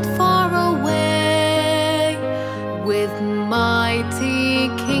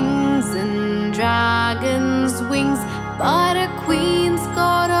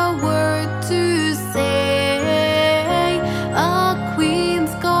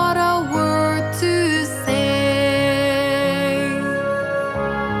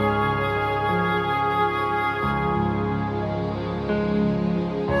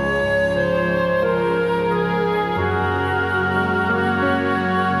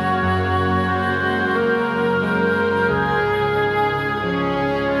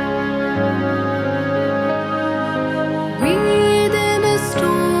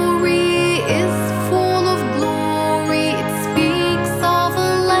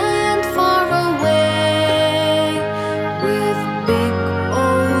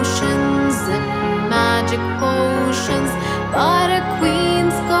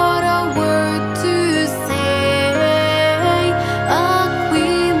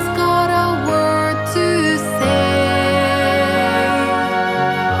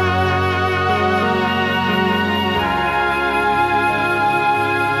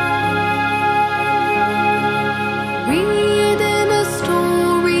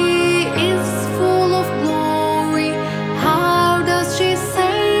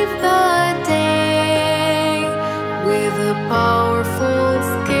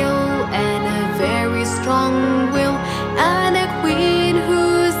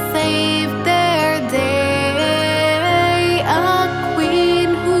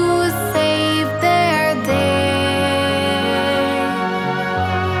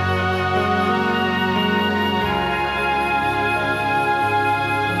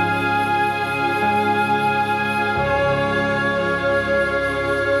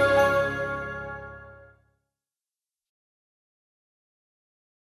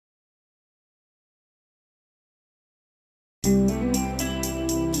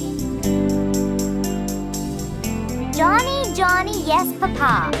Johnny, yes,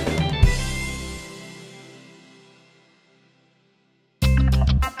 Papa.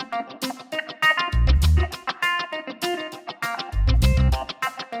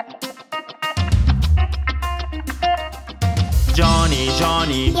 Johnny,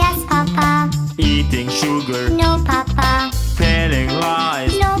 Johnny, Yes, Papa. eating sugar, No, Papa. telling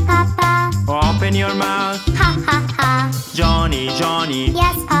lies. No, Papa. Open your mouth. Ha, ha, ha. Johnny, Johnny,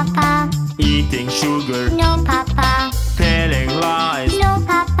 Yes, Papa. eating sugar, No, Papa. telling lies. No,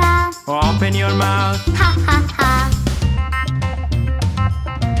 Papa. Open your mouth. Ha, ha, ha.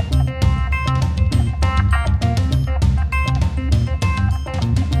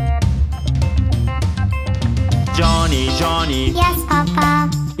 Johnny, Johnny, Yes, Papa.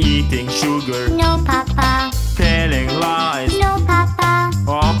 eating sugar, No, Papa. telling lies. No, Papa.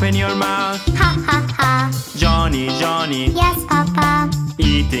 Open your mouth. Ha, ha, ha. Johnny, Johnny, Yes, Papa.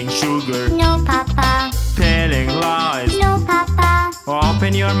 eating sugar, No, Papa. telling lies. No, Papa.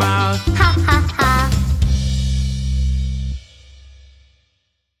 Open your mouth. Ha, ha, ha.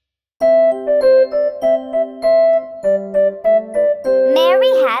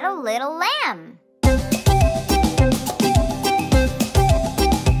 Mary had a little lamb.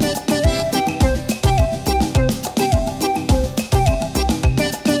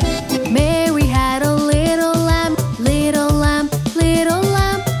 Mary had a little lamb, little lamb, little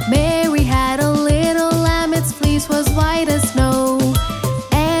lamb. Mary had a little lamb, its fleece was white as snow.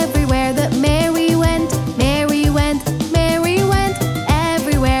 Everywhere that Mary went, Mary went, Mary went.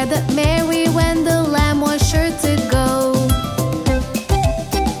 Everywhere that Mary went, the lamb was sure to go.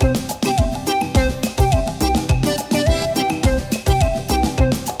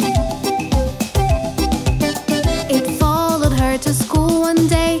 It followed her to school one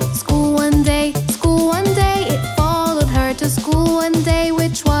day, school one day, school one day. It followed her to school one day,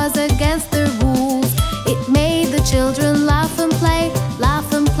 which was against the rules. It made the children laugh and play,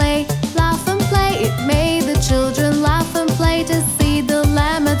 laugh and play, laugh and play. It made the children laugh and play to see the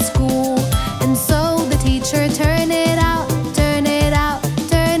lamb at school. And so the teacher turned it out, turn it out,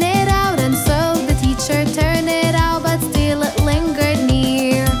 turn it out. And so the teacher turned it out, but still it lingered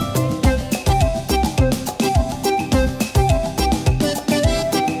near.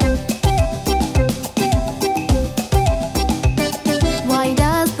 Why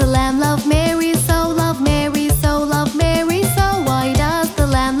does the lamb love Mary so, love Mary so, love Mary so? Why does the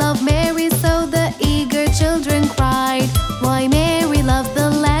lamb love Mary so? The eager children cried. Why Mary loved the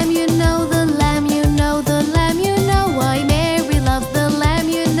lamb, you know, the lamb, you know, the lamb, you know. Why Mary loved the lamb,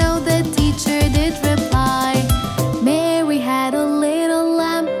 you know, the teacher did reply. Mary had a little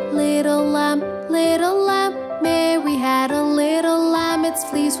lamb, little lamb, little lamb. Mary had a little lamb, its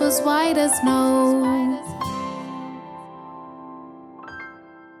fleece was white as snow.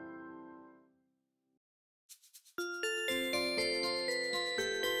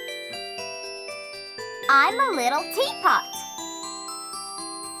 I'm a little teapot.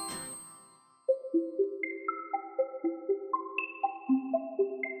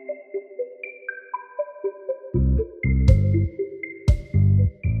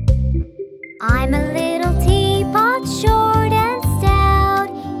 I'm a little teapot, short and stout.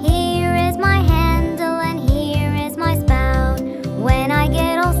 Here is my handle and here is my spout. When I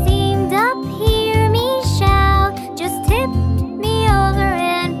get all steamed up, hear me shout. Just tip me over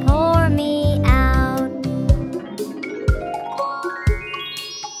and pour me out.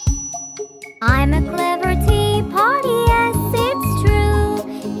 I'm a clever teapot, yes, it's true.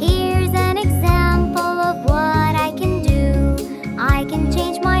 Here's an example of what I can do. I can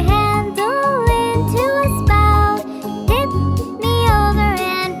change my handle into a spout. Tip me over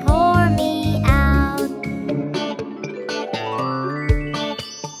and pour me out.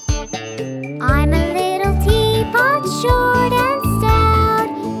 I'm a little teapot, short and stout.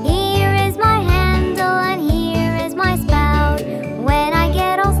 Here is my handle and here is my spout. When I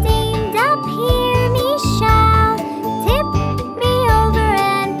get all steamed up, hear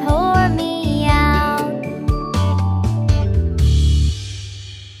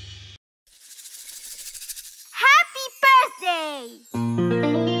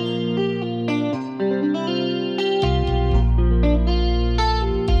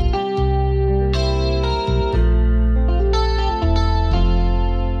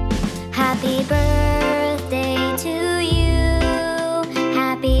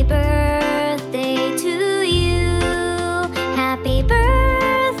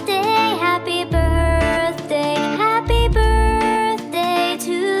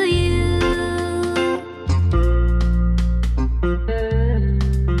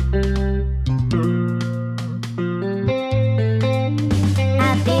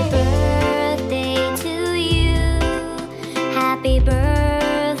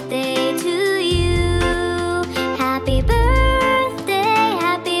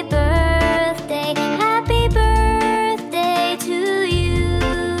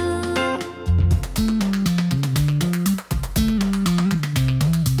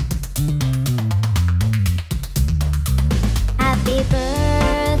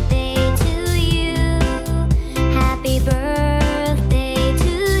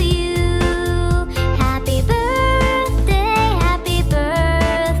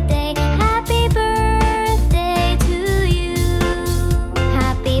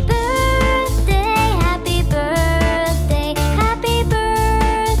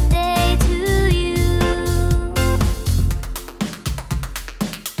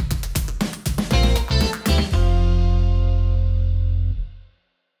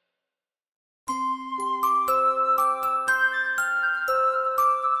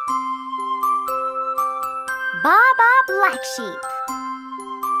black sheep.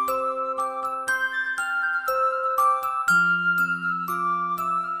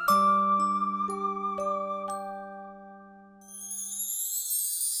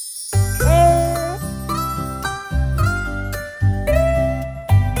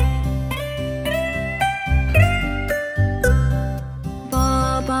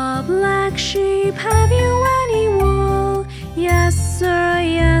 Baba black sheep, have you any wool? Yes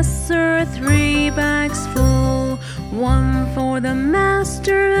sir, 3 bags full. 1 for the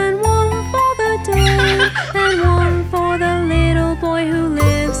master and 1 for the dame, and 1 for the little boy who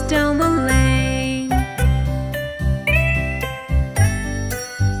lives down the lane.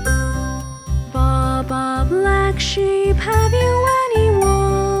 Baba black sheep, have you any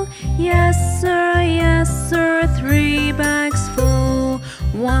wool? Yes sir, 3 bags full.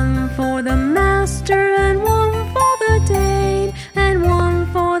 1 for the master and 1 for the dame, and 1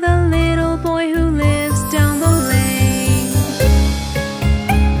 for the little boy who lives down the lane.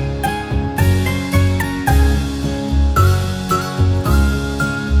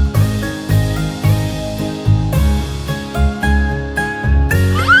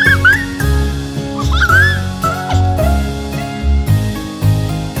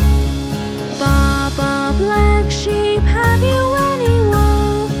 Baba black sheep, have you any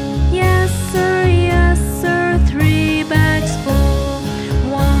wool? Yes sir, 3 bags full.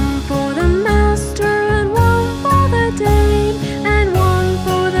 1 for the master and 1 for the dame, and 1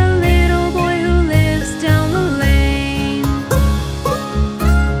 for the little boy who lives down the lane.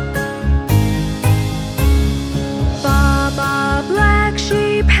 Baba black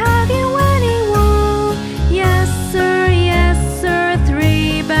sheep, have you any wool? Yes sir,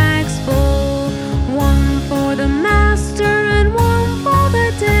 3 bags full. 1 for the master and 1 for the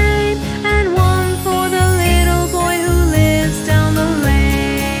dame, and 1 for the little boy who lives down the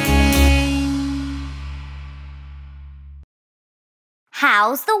lane.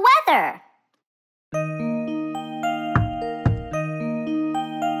 How's the weather?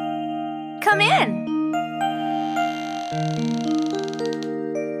 Come in.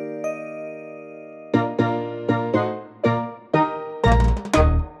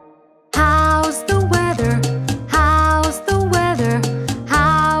 How's the weather? How's the weather?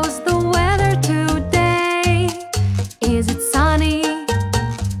 How's the weather today? Is it sunny?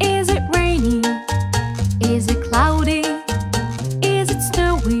 Is it rainy? Is it cloudy? Is it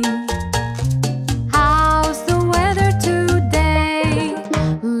snowy? How's the weather today?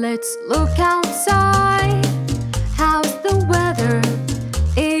 Let's look outside. How's the weather?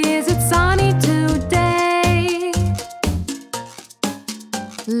 Is it sunny today?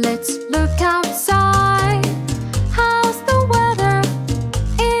 Let's look outside. How's the weather?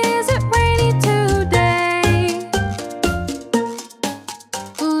 Is it rainy today?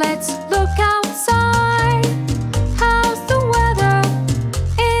 Let's look outside. How's the weather?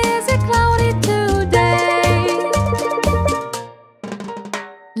 Is it cloudy today?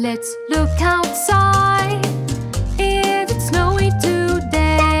 Let's look outside. Is it snowy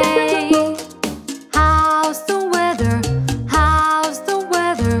today? How's the weather? How's the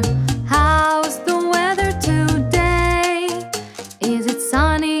weather? How's the weather today? Is it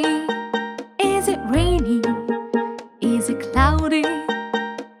sunny? Is it rainy? Is it cloudy?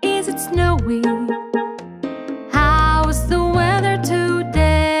 Is it snowy? How's the weather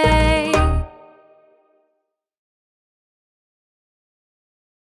today?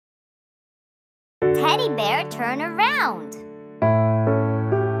 Teddy bear, turn around.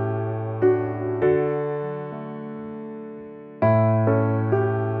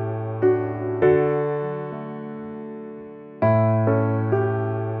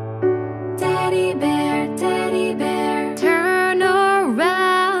 Teddy bear, turn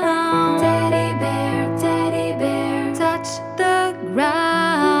around. Teddy bear, touch the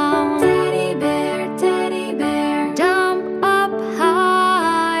ground. Teddy bear, jump up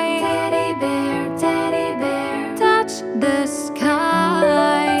high. Teddy bear, touch the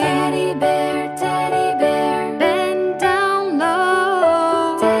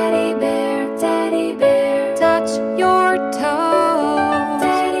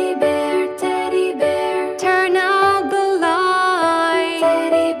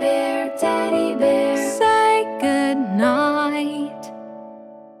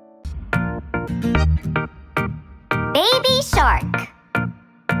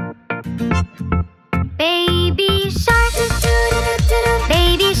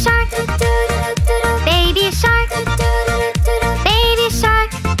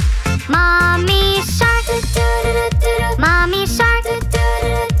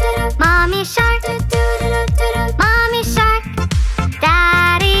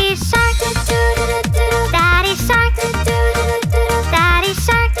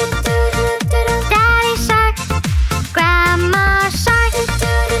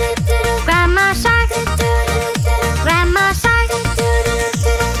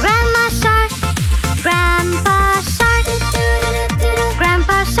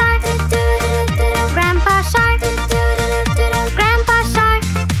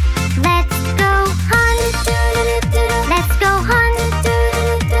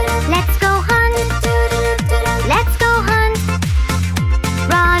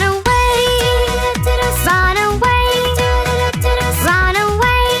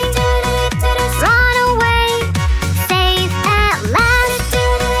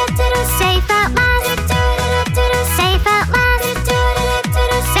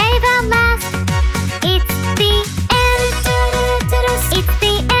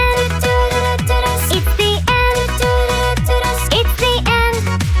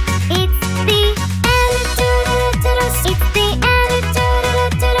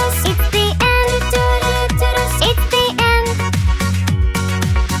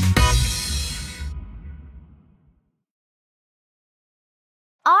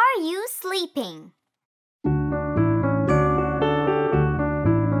sleeping.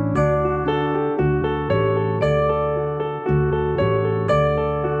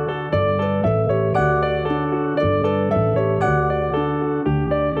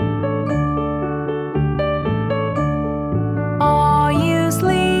 Are you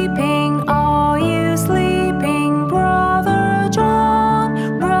sleeping? Are you sleeping, Brother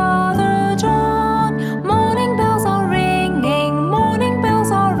John? Brother John, morning bells are ringing, morning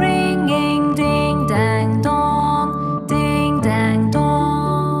bells are ringing, ding dang dong, ding dang dong.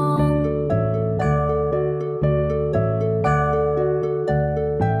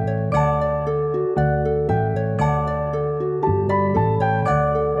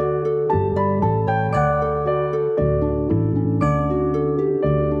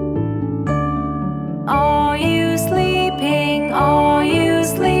 Are you sleeping? Are you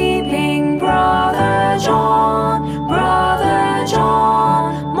sleeping, Brother John? Brother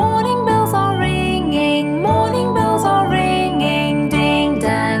John, morning bells are ringing, morning bells are ringing, ding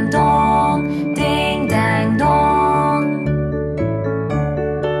dang dong, ding dang dong.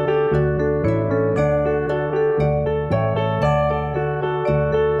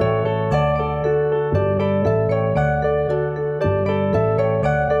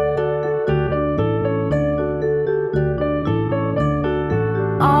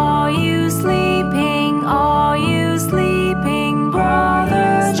 Are you sleeping? Are you sleeping,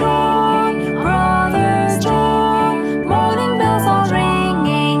 Brother John? Brother John, morning bells are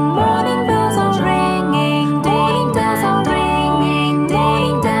ringing, morning bells are ringing, ding bells are ringing, ding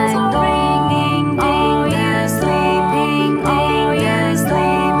dang ringing. Are you sleeping? Are you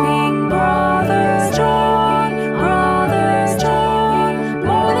sleeping, Brother John? Brother John,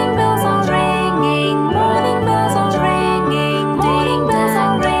 morning bells are ringing, morning bells are ringing, ding bells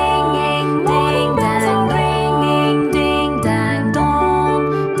are ringing, ding bells are ringing, ding dang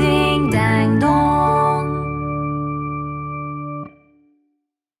dong, ding dang dong.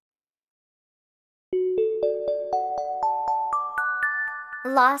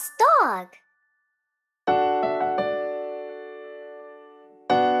 Lost dog.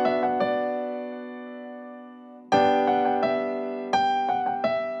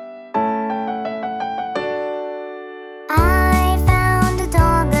 I found a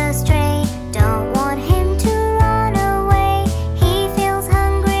dog astray. Don't want him to run away. He feels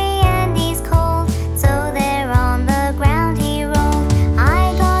hungry and he's cold, so there on the ground he rolled.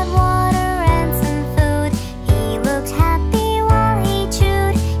 I got water and some food. He looked happy while he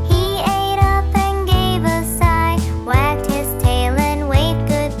chewed. He ate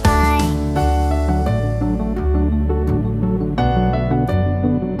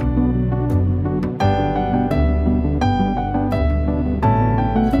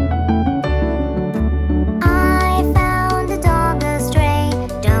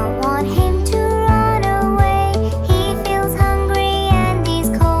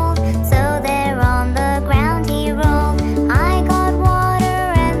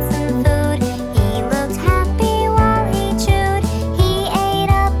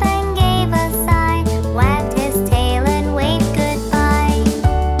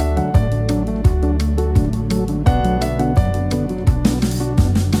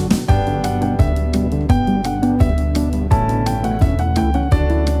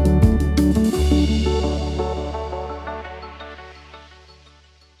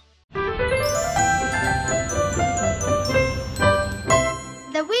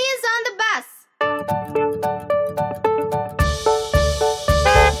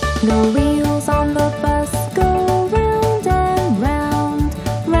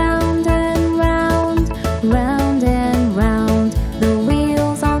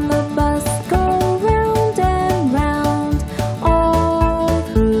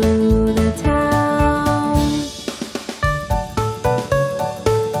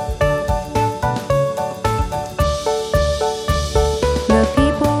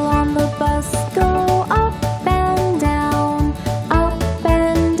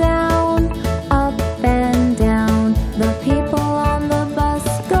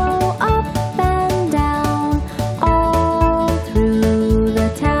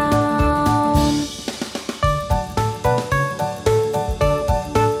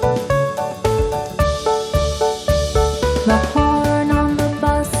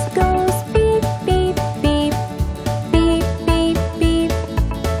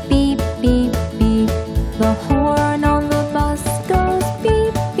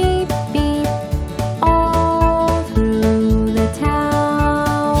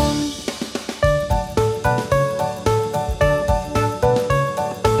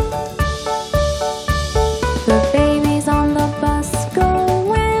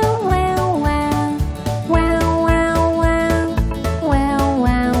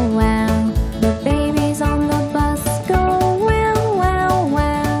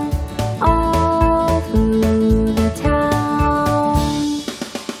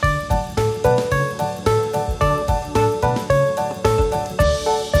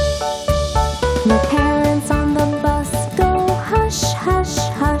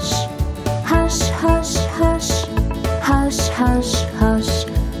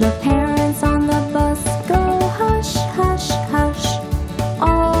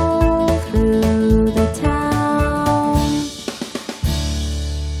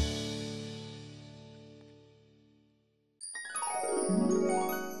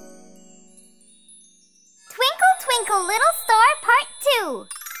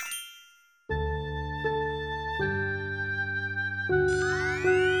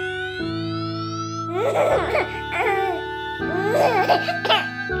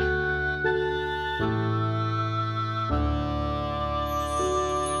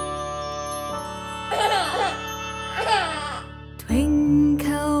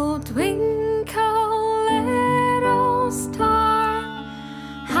Twinkle, twinkle, little star,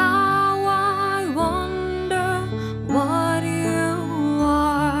 how I wonder what you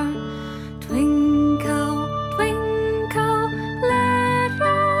are. Twinkle, twinkle,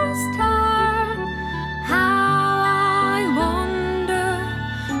 little star, how I wonder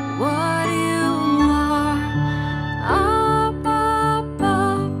what you are. Up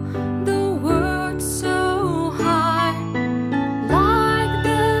above, the world so high, like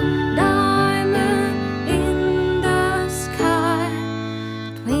the diamond in the sky.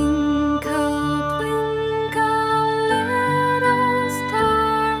 Twinkle, twinkle, little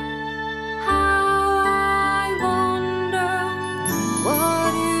star, how I wonder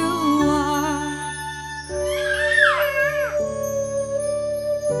what you are.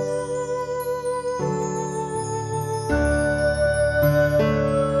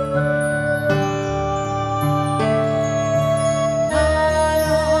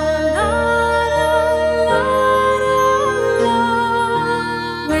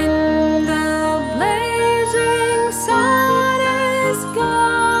 When the blazing sun is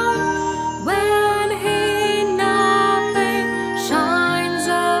gone, when he nothing shines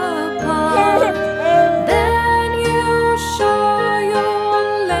upon, then you show your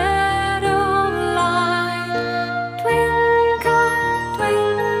little light. Twinkle,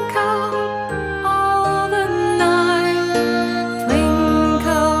 twinkle, all the night.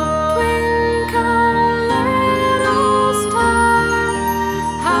 Twinkle, twinkle, little star,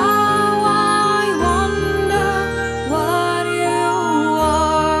 how I wonder what you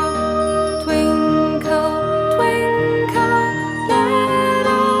are. Twinkle, twinkle,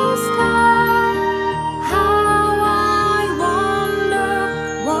 little star, how I wonder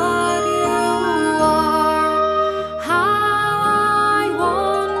what you are. How I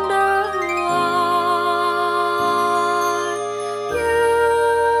wonder what you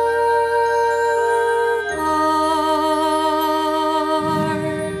are.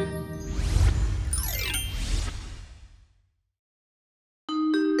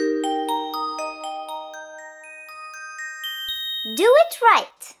 Do it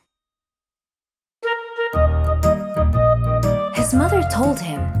right. His mother told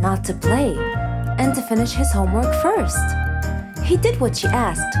him not to play and to finish his homework first. He did what she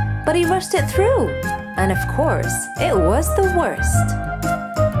asked, but he rushed it through. And of course, it was the worst.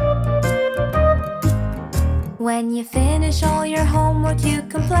 When you finish all your homework, you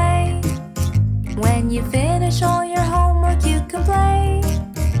can play. When you finish all your homework, you can play.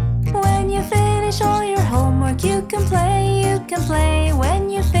 When you finish all your homework, you can play, you can play. When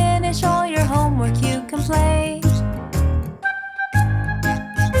you finish all your homework, you can play.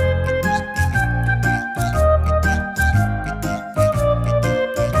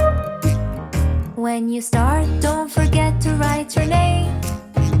 When you start, don't forget to write your name.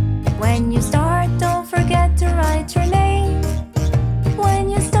 When you start, don't forget to write your name. When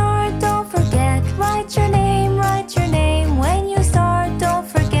you start, don't forget, write your name, write your name. When you start, don't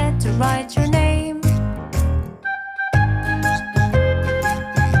forget to write your name.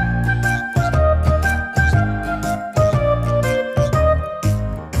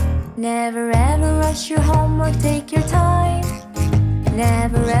 Never ever rush your homework, take your time.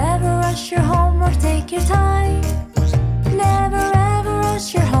 Never ever rush your homework, take your time. Never ever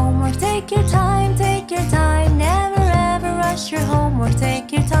rush your homework, take your time, take your time. Never ever rush your homework,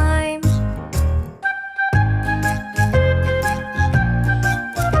 take your time.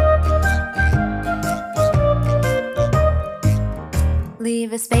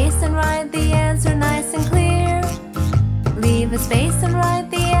 Leave a space and write the answer nice and clear. Leave a space and write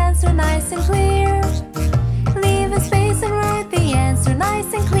the answer nice and clear. Leave a space and write the answer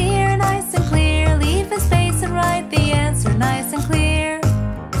nice and clear, nice and clear. Leave a space and write the answer nice and clear.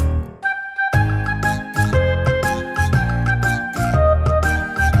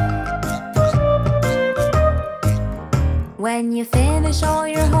 When you finish all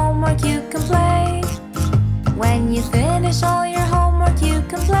your homework, you can play. When you finish all your homework, you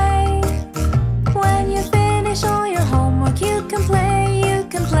can play. When you finish all your homework, you can play, you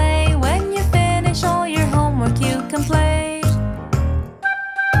can play. When you finish all your homework, you can play.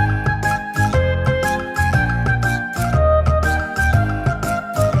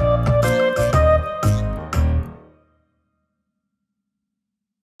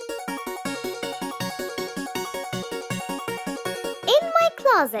 In my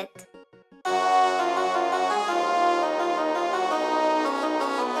closet.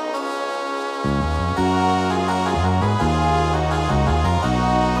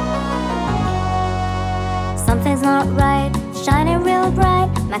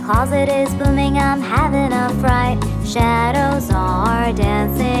 My closet is booming, I'm having a fright. Shadows are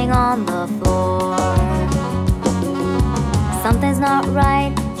dancing on the floor. Something's not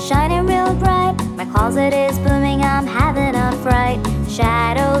right, shining real bright. My closet is booming, I'm having a fright.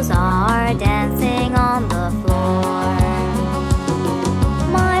 Shadows are dancing on the floor.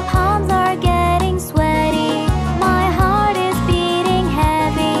 My palms are getting sweaty. My heart is beating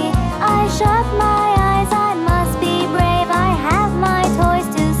heavy. I shut my eyes, I must be brave. I have my toys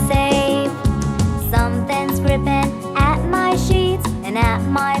to save. Something's gripping at my sheets and at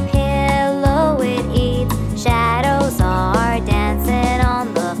my